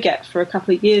we do get for a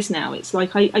couple of years now, it's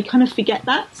like I kind of forget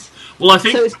that. Well, I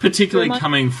think particularly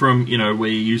coming from, where you're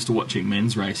used to watching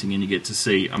men's racing and you get to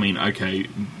see, I mean, okay,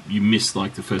 you miss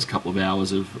like the first couple of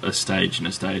hours of a stage in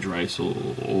a stage race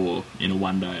or in a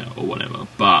one day or whatever,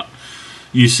 but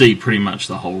you see pretty much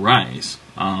the whole race.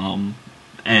 And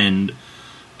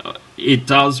it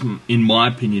does, in my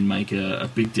opinion, make a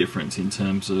big difference in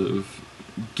terms of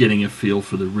getting a feel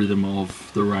for the rhythm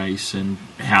of the race and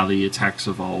how the attacks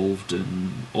evolved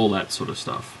and all that sort of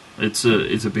stuff. It's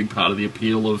a big part of the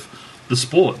appeal of the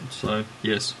sport. So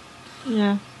yes,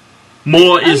 yeah,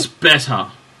 more is better.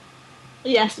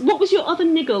 Yes. What was your other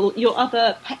niggle? Your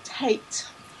other pet hate?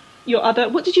 Your other,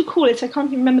 what did you call it? I can't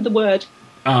even remember the word.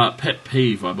 Pet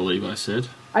peeve, I believe I said.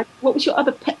 What was your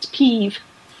other pet peeve?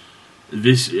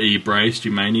 This, are you braced?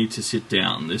 You may need to sit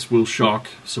down. This will shock,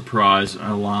 surprise, and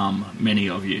alarm many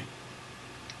of you.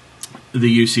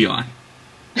 The UCI.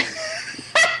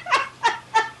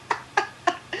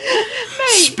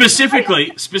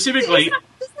 Specifically. Is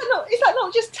that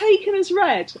not just taken as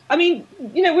read? I mean,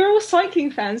 we're all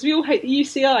cycling fans. We all hate the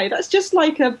UCI. That's just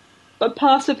like a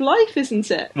part of life, isn't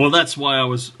it? Well, that's why I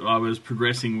was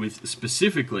progressing with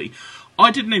specifically. I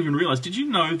didn't even realise. Did you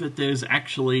know that there's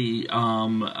actually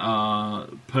a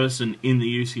person in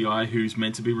the UCI who's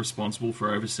meant to be responsible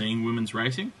for overseeing women's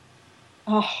racing?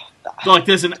 Oh, like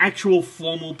there's an actual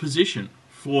formal position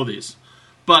for this,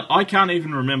 but I can't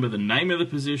even remember the name of the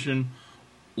position,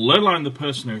 let alone the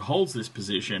person who holds this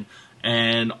position.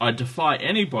 And I defy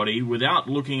anybody, without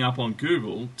looking up on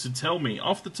Google, to tell me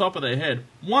off the top of their head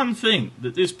one thing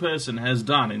that this person has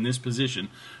done in this position.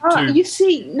 You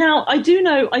see, now I do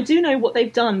know what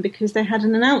they've done because they had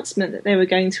an announcement that they were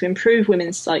going to improve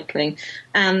women's cycling,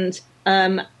 and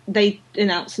they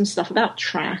announced some stuff about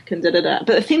track and da-da-da.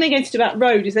 But the thing they're going to do about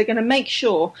road is they're going to make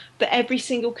sure that every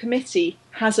single committee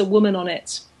has a woman on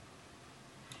it.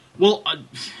 Well,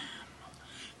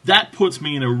 that puts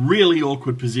me in a really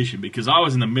awkward position because I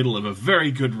was in the middle of a very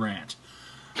good rant.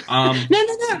 No. I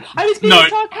was being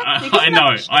sarcastic. I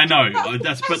know.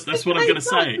 That's what I'm going to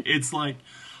say. It's like,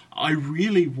 I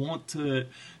really want to,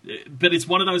 but it's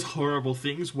one of those horrible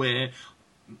things where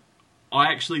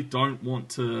I actually don't want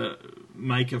to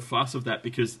make a fuss of that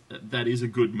because that is a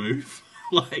good move.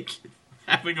 Like,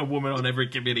 having a woman on every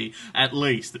committee, at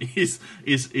least, is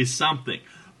something.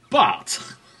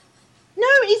 But... No,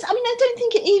 I don't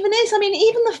think it even is. I mean,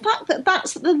 even the fact that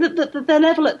that's the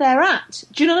level that they're at.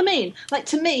 Do you know what I mean? Like,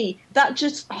 to me, that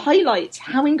just highlights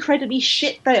how incredibly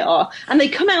shit they are. And they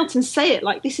come out and say it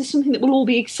like this is something that we'll all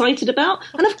be excited about.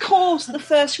 And of course, the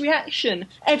first reaction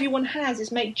everyone has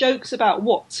is make jokes about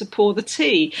what to pour the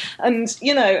tea. And,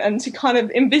 you know, and to kind of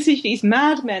envisage these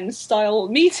Mad Men-style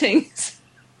meetings.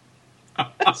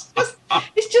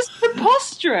 It's just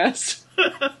preposterous.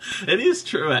 It is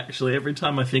true, actually. Every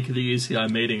time I think of the UCI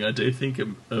meeting, I do think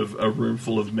of a room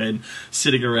full of men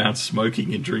sitting around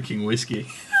smoking and drinking whiskey.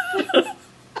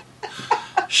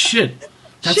 Shit,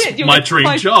 that's my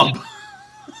dream job.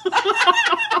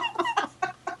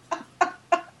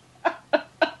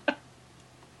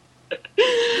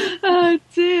 Oh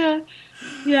dear,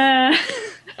 yeah.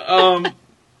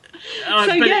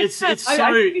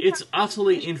 It's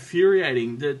utterly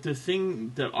infuriating. The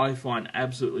thing that I find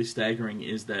absolutely staggering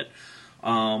is that,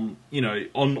 you know,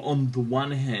 on the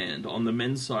one hand, on the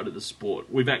men's side of the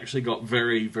sport, we've actually got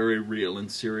very, very real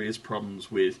and serious problems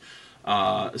with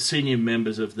senior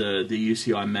members of the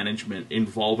UCI management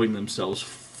involving themselves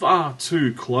far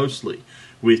too closely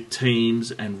with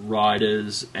teams and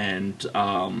riders and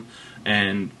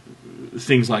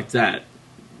things like that,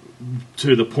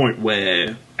 to the point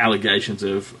where allegations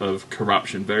of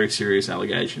corruption, very serious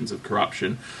allegations of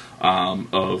corruption,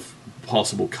 of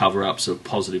possible cover-ups of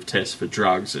positive tests for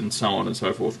drugs and so on and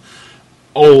so forth,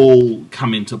 all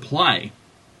come into play.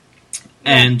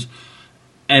 Yeah.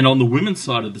 And on the women's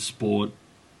side of the sport,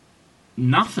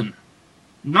 nothing.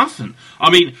 I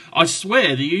mean, I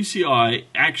swear the UCI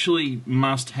actually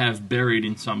must have buried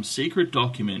in some secret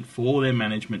document for their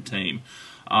management team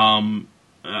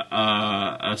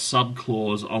a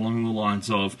sub-clause along the lines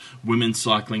of women's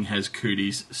cycling has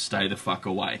cooties, stay the fuck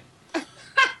away.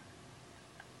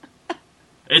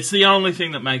 It's the only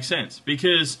thing that makes sense,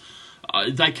 because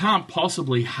they can't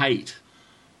possibly hate...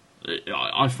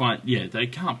 I find, they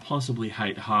can't possibly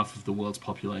hate half of the world's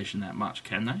population that much,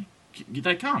 can they?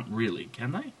 They can't really,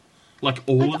 can they? Like,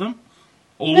 all of them?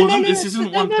 All of them? This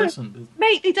isn't one person.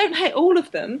 Mate, they don't hate all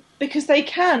of them, because they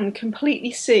can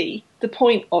completely see the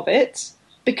point of it,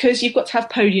 because you've got to have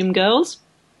podium girls.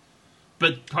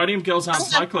 But podium girls aren't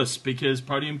cyclists, because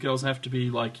podium girls have to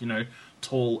be, like, you know,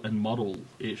 tall and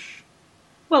model-ish.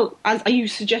 Well, are you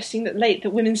suggesting that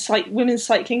women's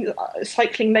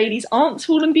cycling ladies aren't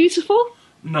tall and beautiful?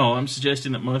 No, I'm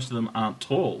suggesting that most of them aren't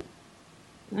tall.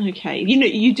 Okay,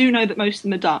 you do know that most of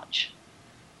them are Dutch.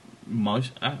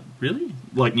 Most? Really?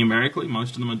 Like, numerically,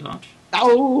 most of them are Dutch?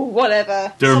 Oh,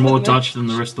 whatever. There are more Dutch than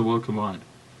the rest of the world combined.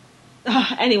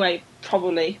 Anyway,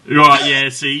 probably. Right, yeah,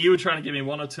 see, you were trying to give me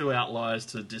one or two outliers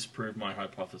to disprove my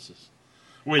hypothesis.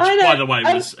 Which, by the way,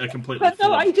 was a completely But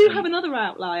no, I do have another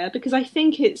outlier, because I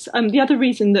think it's... the other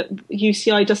reason that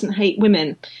UCI doesn't hate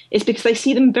women is because they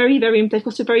see them very, very... They've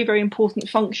got a very, very important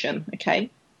function, okay?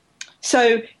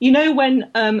 So, you know when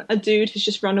a dude has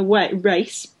just run a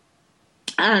race,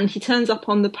 and he turns up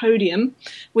on the podium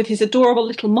with his adorable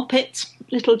little adorable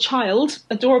little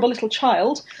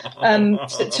child,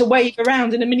 to wave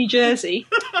around in a mini jersey.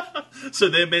 So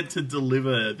they're meant to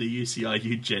deliver the UCI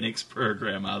eugenics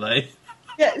program, are they?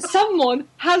 Yeah, someone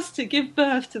has to give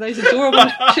birth to those adorable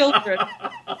children.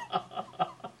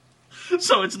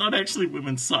 So it's not actually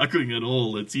women's cycling at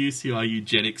all, it's UCI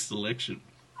eugenics selection.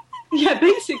 Yeah,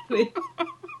 basically.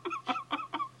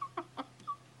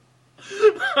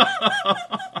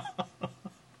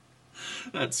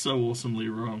 That's so awesomely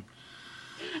wrong.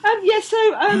 I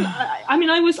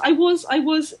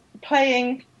was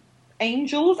playing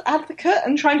Angel's advocate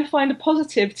and trying to find a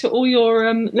positive to all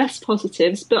your less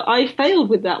positives, but I failed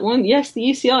with that one. Yes, the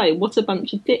UCI, what a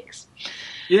bunch of dicks.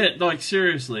 Yeah, like,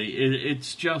 seriously,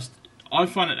 it's just... I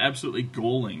find it absolutely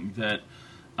galling that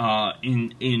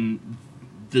in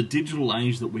the digital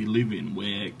age that we live in,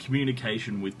 where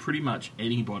communication with pretty much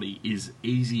anybody is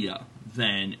easier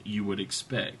than you would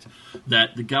expect,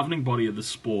 that the governing body of the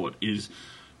sport is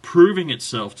proving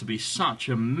itself to be such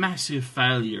a massive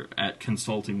failure at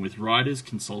consulting with riders,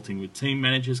 consulting with team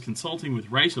managers, consulting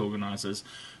with race organisers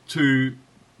to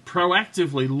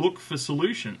proactively look for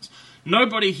solutions.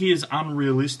 Nobody here is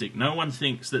unrealistic. No one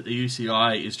thinks that the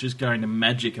UCI is just going to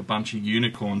magic a bunch of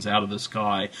unicorns out of the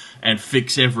sky and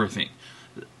fix everything.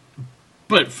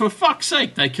 But for fuck's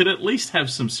sake, they could at least have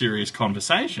some serious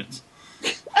conversations.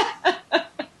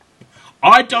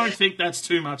 I don't think that's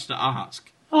too much to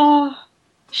ask. Oh,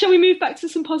 Shall we move back to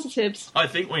some positives? I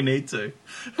think we need to.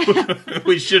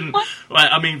 We shouldn't.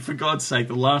 I mean, for God's sake,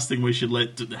 the last thing we should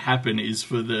let happen is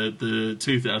for the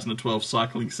 2012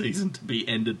 cycling season to be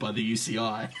ended by the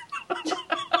UCI.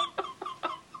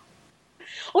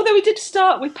 Although we did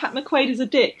start with Pat McQuaid as a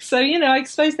dick, so, I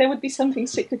suppose there would be something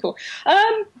cyclical.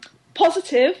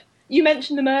 Positive, you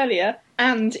mentioned them earlier,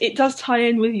 and it does tie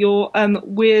in with your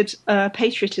weird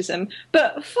patriotism.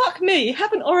 But fuck me,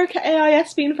 haven't Orica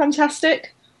AIS been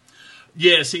fantastic?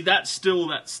 Yeah, see, that's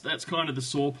kind of the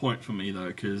sore point for me, though,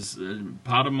 because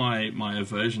part of my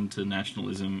aversion to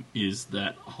nationalism is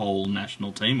that whole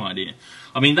national team idea.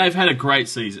 I mean, they've had a great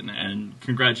season, and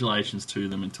congratulations to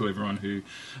them and to everyone who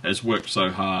has worked so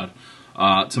hard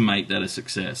to make that a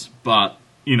success. But,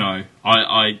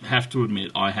 I have to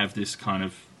admit, I have this kind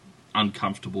of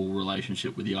uncomfortable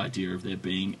relationship with the idea of there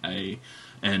being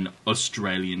an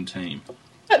Australian team.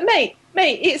 But mate,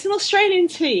 it's an Australian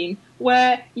team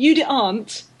where Judith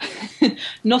Arndt,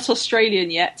 not Australian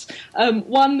yet,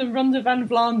 won the Ronde van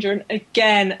Vlaanderen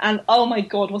again, and oh my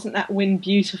God, wasn't that win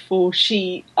beautiful?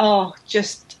 She,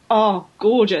 gorgeous.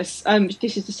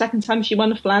 This is the second time she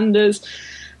won Flanders.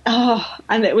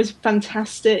 And it was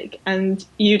fantastic, and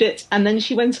Judith, and then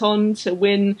she went on to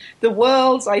win the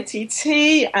World's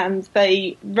ITT, and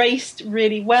they raced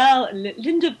really well.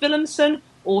 Linda Willemsen,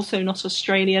 also not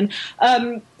Australian,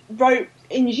 wrote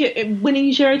in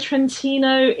winning Giro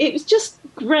Trentino. It was just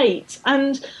great,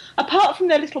 and apart from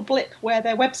their little blip where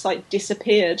their website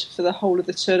disappeared for the whole of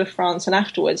the Tour de France and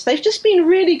afterwards, they've just been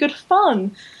really good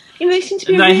fun. They seem to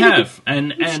be. They really have,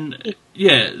 and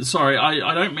yeah. Sorry,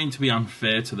 I don't mean to be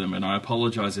unfair to them, and I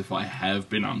apologise if I have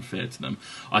been unfair to them.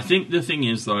 I think the thing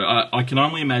is, though, I can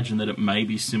only imagine that it may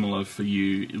be similar for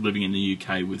you living in the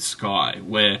UK with Sky,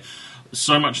 where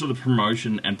so much of the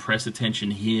promotion and press attention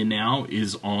here now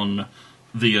is on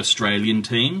the Australian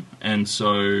team, and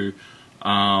so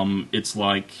it's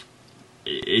like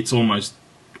it's almost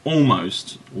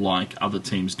like other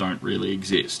teams don't really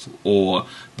exist, or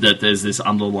that there's this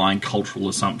underlying cultural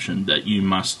assumption that you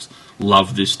must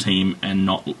love this team and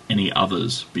not any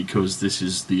others because this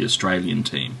is the Australian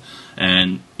team.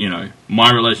 And,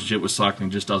 my relationship with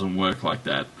cycling just doesn't work like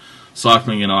that.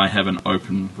 Cycling and I have an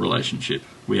open relationship.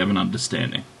 We have an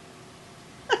understanding.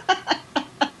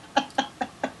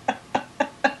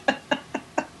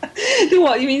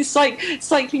 What, you mean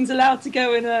cycling's allowed to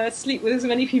go and sleep with as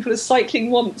many people as cycling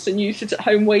wants, and you sit at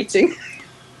home waiting?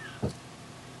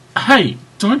 Hey,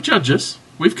 don't judge us.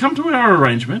 We've come to our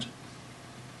arrangement.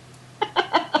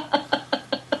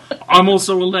 I'm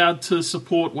also allowed to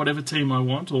support whatever team I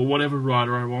want or whatever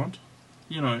rider I want.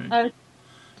 Okay.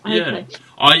 Yeah.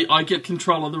 I get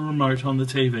control of the remote on the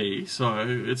TV, so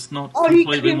it's not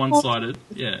completely one-sided.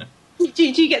 Yeah. Do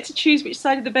you get to choose which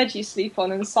side of the bed you sleep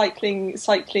on, and cycling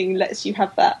lets you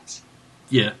have that?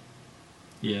 Yeah.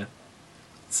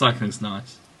 Cycling's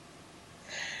nice.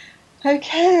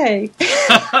 Okay.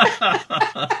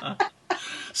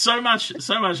 So much.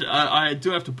 I do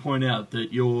have to point out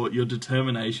that your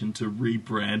determination to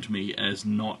rebrand me as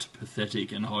not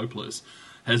pathetic and hopeless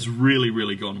has really,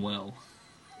 really gone well.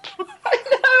 I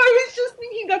know. I was just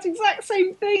thinking that exact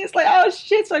same thing. It's like, oh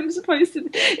shit!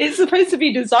 It's supposed to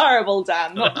be desirable,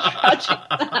 Dan, not tragic.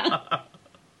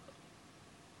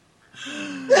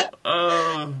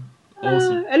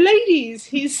 Awesome. Ladies,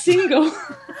 he's single.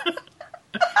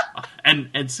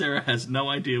 And Sarah has no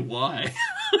idea why.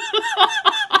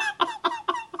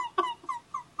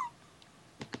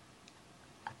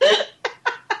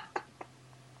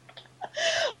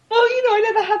 Well, I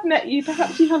never have met you.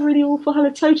 Perhaps you have really awful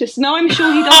halitosis. No, I'm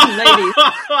sure he doesn't, ladies.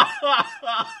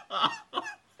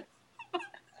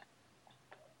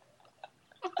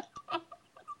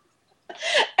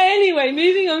 Anyway,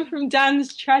 moving on from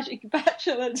Dan's tragic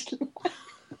bachelor life.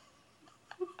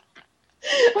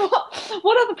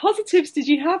 What other positives did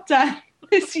you have, Dan,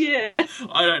 this year?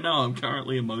 I don't know. I'm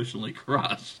currently emotionally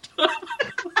crushed.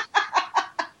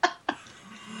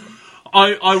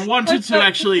 I wanted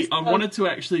to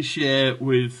actually share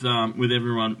with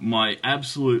everyone my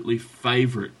absolutely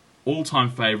favourite, all-time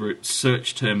favourite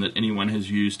search term that anyone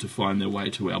has used to find their way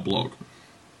to our blog.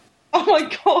 Oh my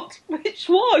God, which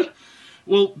one?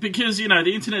 Well, because, the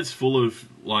internet's full of,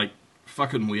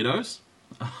 fucking weirdos.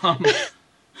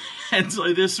 And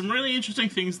so there's some really interesting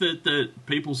things that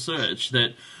people search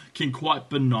that can quite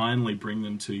benignly bring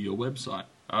them to your website.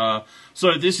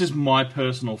 So this is my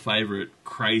personal favourite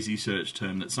crazy search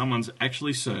term that someone's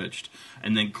actually searched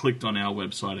and then clicked on our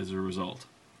website as a result.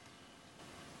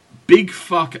 Big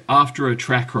fuck after a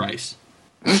track race.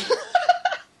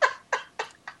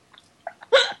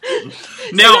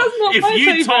 Now, so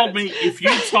if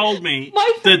you told me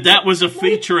that was a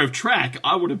feature of track,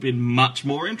 I would have been much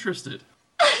more interested.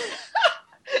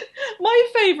 My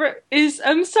favourite is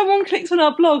someone clicked on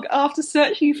our blog after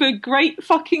searching for great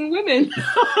fucking women.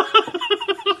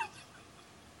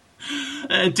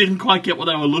 Didn't quite get what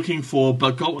they were looking for,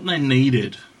 but got what they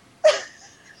needed.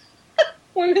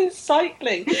 Women's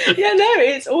cycling. Yeah, no,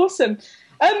 it's awesome.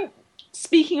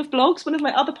 Speaking of blogs, one of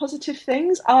my other positive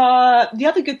things are the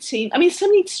other good team. I mean, so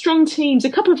many strong teams.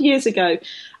 A couple of years ago,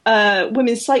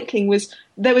 women's cycling was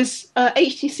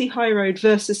HTC High Road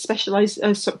versus Specialized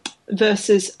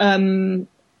versus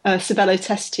Sabello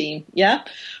Test Team, yeah,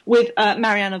 with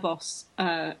Marianne Vos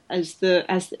as the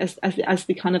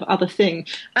kind of other thing,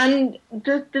 and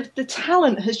the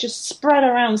talent has just spread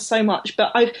around so much.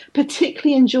 But I've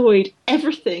particularly enjoyed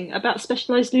everything about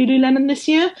Specialized Lululemon this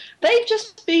year. They've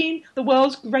just been the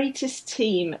world's greatest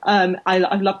team. I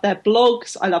love their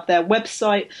blogs. I love their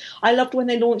website. I loved when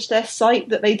they launched their site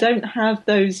that they don't have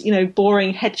those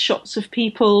boring headshots of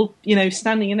people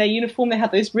standing in their uniform. They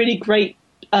have those really great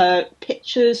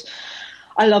pictures.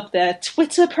 I love their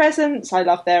Twitter presence. I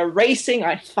love their racing.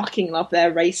 I fucking love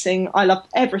their racing. I love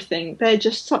everything. They're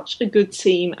just such a good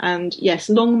team. And yes,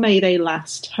 long may they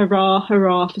last. Hurrah,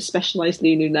 hurrah for Specialized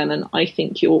Lululemon. I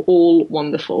think you're all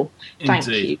wonderful. Thank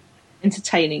you for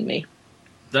entertaining me.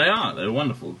 They are. They're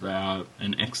wonderful. They are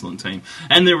an excellent team.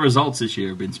 And their results this year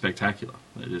have been spectacular.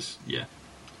 They're just, yeah.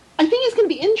 I think it's going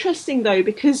to be interesting, though,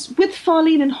 because with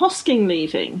Farlene and Hosking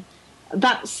leaving,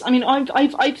 I've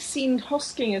seen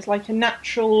Hosking as like a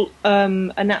natural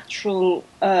follower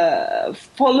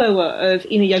of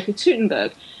Ina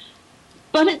Yoko-Teutenberg,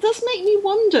 but it does make me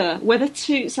wonder whether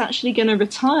Toot's actually going to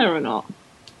retire or not.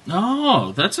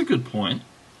 Oh, that's a good point.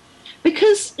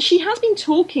 Because she has been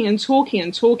talking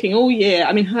all year.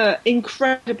 I mean, her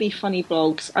incredibly funny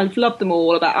blogs, I've loved them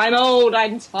all, about I'm old,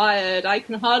 I'm tired, I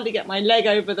can hardly get my leg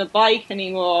over the bike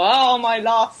anymore, oh, my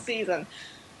last season.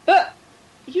 But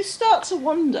you start to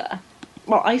wonder.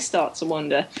 Well, I start to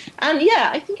wonder. And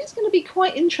yeah, I think it's going to be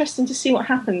quite interesting to see what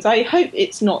happens. I hope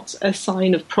it's not a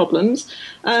sign of problems.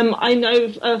 I know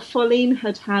Farlene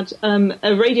had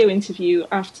a radio interview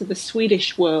after the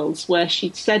Swedish Worlds where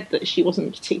she said that she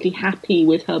wasn't particularly happy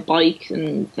with her bike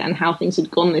and how things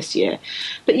had gone this year.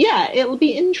 But yeah, it'll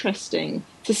be interesting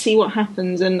to see what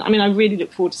happens. And I mean, I really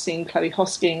look forward to seeing Chloe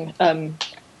Hosking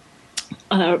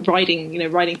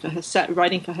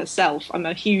riding for herself. I'm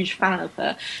a huge fan of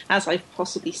her, as I've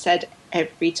possibly said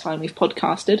every time we've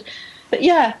podcasted. But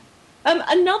yeah,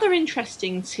 another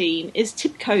interesting team is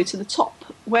Tipco to the Top,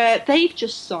 where they've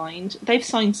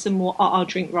signed some more RR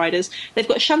Drink riders. They've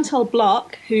got Chantal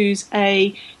Black, who's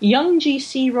a young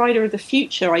GC rider of the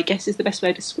future, I guess is the best way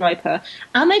to describe her.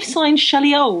 And they've signed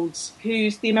Shelley Olds,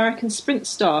 who's the American sprint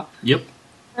star. Yep.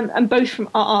 And both from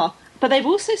RR. But they've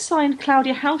also signed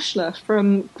Claudia Hauschler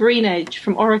from Green Edge,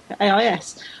 from Orica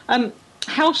AIS.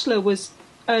 Hauschler was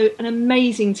an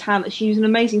amazing talent. She was an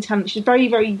amazing talent. She's a very,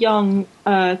 very young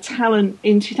talent.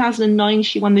 In 2009,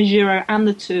 she won the Giro and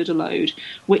the Tour de l'Aude,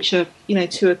 which are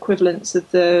two equivalents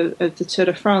of the Tour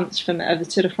de France for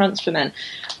men.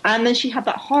 And then she had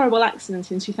that horrible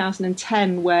accident in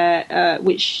 2010,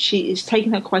 which it's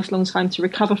taken her quite a long time to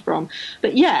recover from.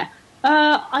 But yeah.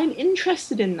 I'm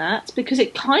interested in that because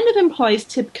it kind of implies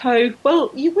Tipco,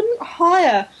 well, you wouldn't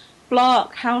hire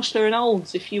Black, Hauschler and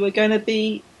Olds if you were going to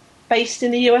be based in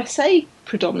the USA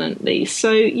predominantly.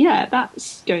 So, yeah,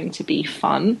 that's going to be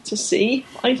fun to see,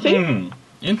 I think.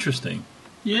 Interesting.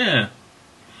 Yeah.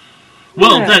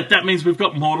 Well, that means we've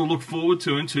got more to look forward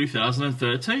to in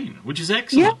 2013, which is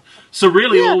excellent. Yeah. So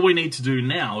really all we need to do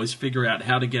now is figure out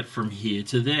how to get from here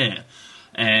to there.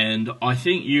 And I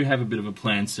think you have a bit of a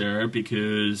plan, Sarah,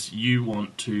 because you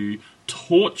want to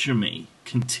torture me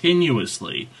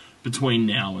continuously between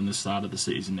now and the start of the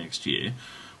season next year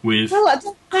with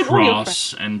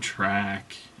cross and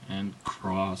track and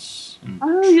cross and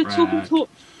you're talking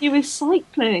you with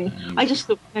cycling. I just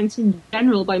thought you meant in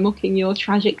general by mocking your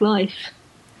tragic life.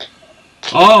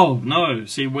 Oh, no.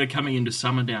 See, we're coming into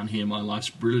summer down here. My life's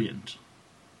brilliant.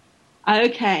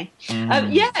 Okay.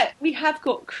 Yeah, we have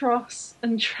got cross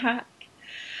and track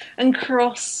and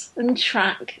cross and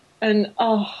track. And,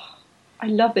 I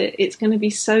love it. It's going to be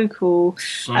so cool.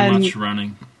 So much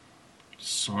running.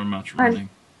 So much running.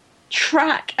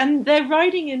 Track. And they're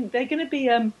riding in... They're going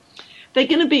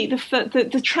to be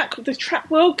the track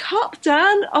World Cup,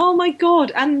 Dan. Oh my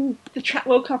God! And the track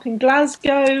World Cup in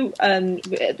Glasgow, and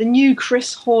the new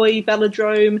Chris Hoy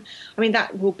velodrome. I mean,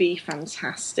 that will be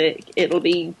fantastic. It'll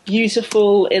be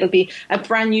beautiful. It'll be a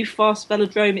brand new fast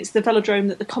velodrome. It's the velodrome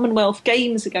that the Commonwealth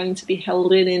Games are going to be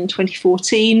held in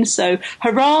 2014. So,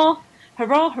 hurrah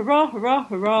hurrah, hurrah, hurrah,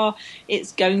 hurrah.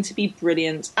 It's going to be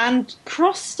brilliant. And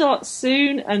cross starts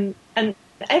soon, and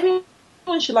everyone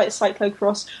should like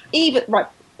cyclocross. Even, right,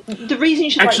 the reason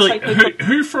you should actually, like cyclocross...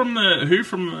 who from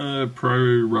the pro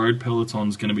road peloton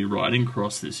is going to be riding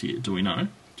cross this year? Do we know?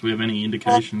 Do we have any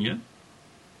indication yet?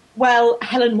 Well,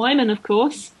 Helen Wyman, of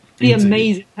course. The Indeed.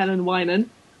 Amazing Helen Wyman.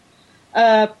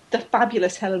 The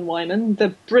fabulous Helen Wyman.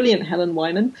 The brilliant Helen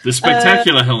Wyman. The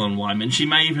spectacular Helen Wyman. She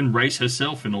may even race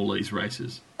herself in all these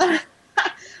races.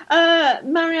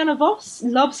 Marianne Vos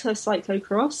loves her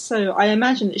cyclocross, so I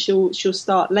imagine that she'll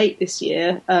start late this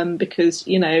year because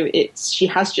she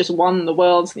has just won the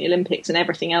Worlds and the Olympics and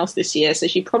everything else this year, so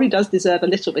she probably does deserve a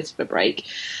little bit of a break.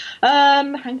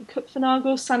 Hanke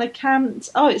Kupfernagel, Sanne Kant.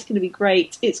 Oh, it's going to be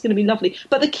great. It's going to be lovely.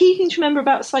 But the key thing to remember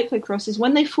about cyclocross is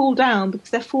when they fall down,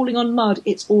 because they're falling on mud,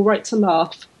 it's all right to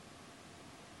laugh.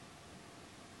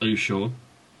 Are you sure?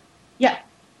 Yeah.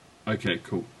 Okay,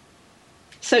 cool.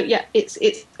 So yeah,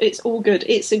 it's all good.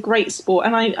 It's a great sport,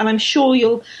 and I'm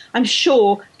sure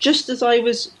just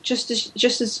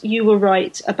as you were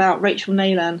right about Rachel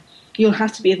Neylan, you'll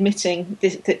have to be admitting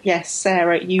that yes,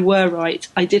 Sarah, you were right.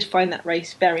 I did find that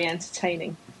race very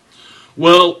entertaining.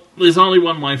 Well, there's only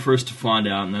one way for us to find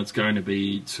out, and that's going to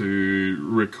be to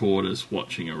record us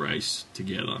watching a race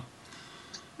together.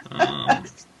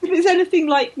 If it's anything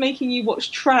like making you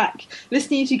watch track,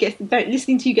 listening to you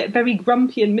get very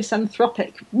grumpy and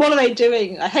misanthropic. What are they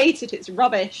doing? I hate it. It's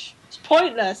rubbish. It's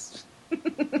pointless.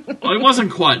 Well, it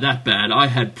wasn't quite that bad. I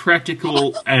had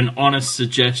practical and honest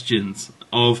suggestions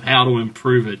of how to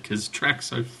improve it, because track's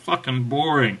so fucking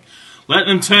boring. Let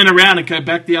them turn around and go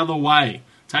back the other way.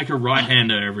 Take a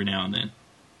right-hander every now and then.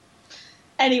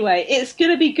 Anyway, it's going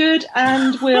to be good,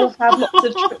 and we'll have lots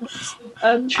of trips.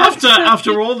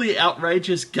 After all the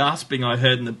outrageous gasping I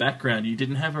heard in the background, you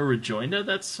didn't have a rejoinder?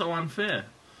 That's so unfair.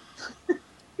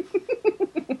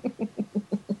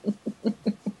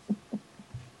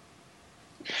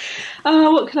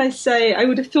 What can I say? I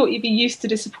would have thought you'd be used to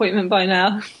disappointment by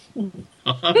now.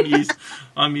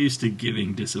 I'm used to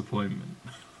giving disappointment.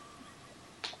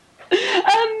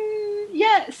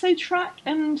 Yeah, so track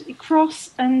and cross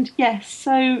and yes,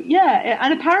 so yeah,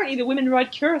 and apparently the women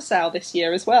ride Curacao this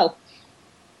year as well.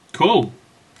 Cool.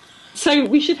 So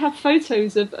we should have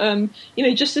photos of,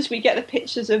 just as we get the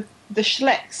pictures of the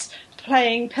Schlecks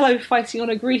playing pillow fighting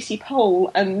on a greasy pole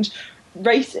and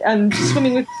race and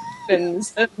swimming with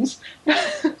dolphins and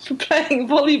playing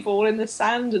volleyball in the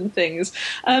sand and things.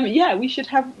 We should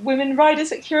have women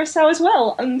riders at Curacao as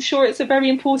well. I'm sure it's a very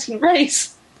important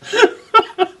race.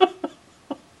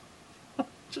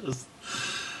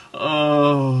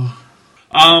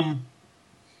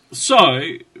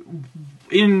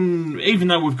 Even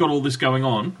though we've got all this going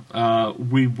on,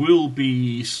 we will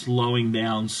be slowing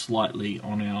down slightly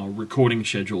on our recording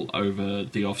schedule over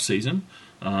the off-season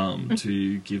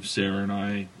to give Sarah and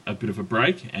I a bit of a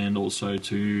break, and also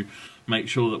to make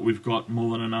sure that we've got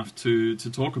more than enough to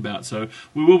talk about. So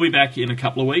we will be back in a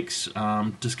couple of weeks,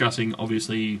 discussing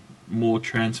obviously more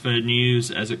transfer news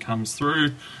as it comes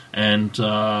through, and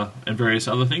various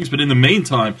other things. But in the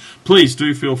meantime, please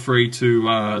do feel free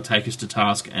to take us to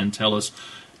task and tell us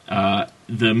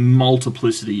the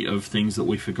multiplicity of things that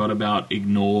we forgot about,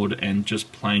 ignored, and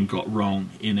just plain got wrong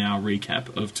in our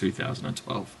recap of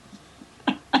 2012.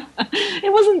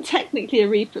 It wasn't technically a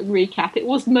recap, it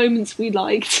was moments we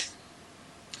liked.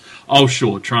 Oh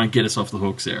sure, try and get us off the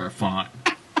hook, Sarah, fine.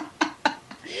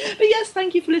 But yes,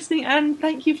 thank you for listening, and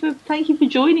thank you for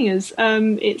joining us.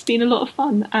 It's been a lot of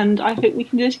fun, and I hope we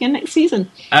can do it again next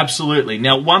season. Absolutely.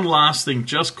 Now, one last thing,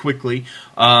 just quickly.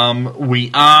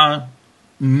 We are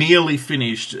nearly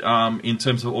finished in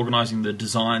terms of organising the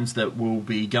designs that will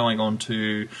be going on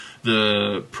to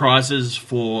the prizes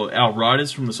for our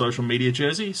riders from the social media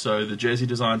jersey. So the jersey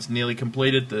design's nearly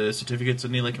completed, the certificates are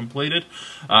nearly completed.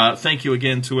 Thank you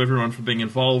again to everyone for being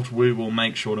involved. We will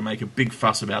make sure to make a big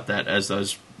fuss about that as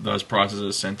those prizes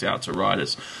are sent out to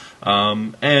riders.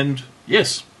 And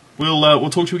yes, we'll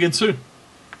talk to you again soon.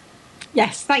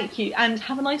 Yes, thank you, and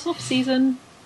have a nice off season.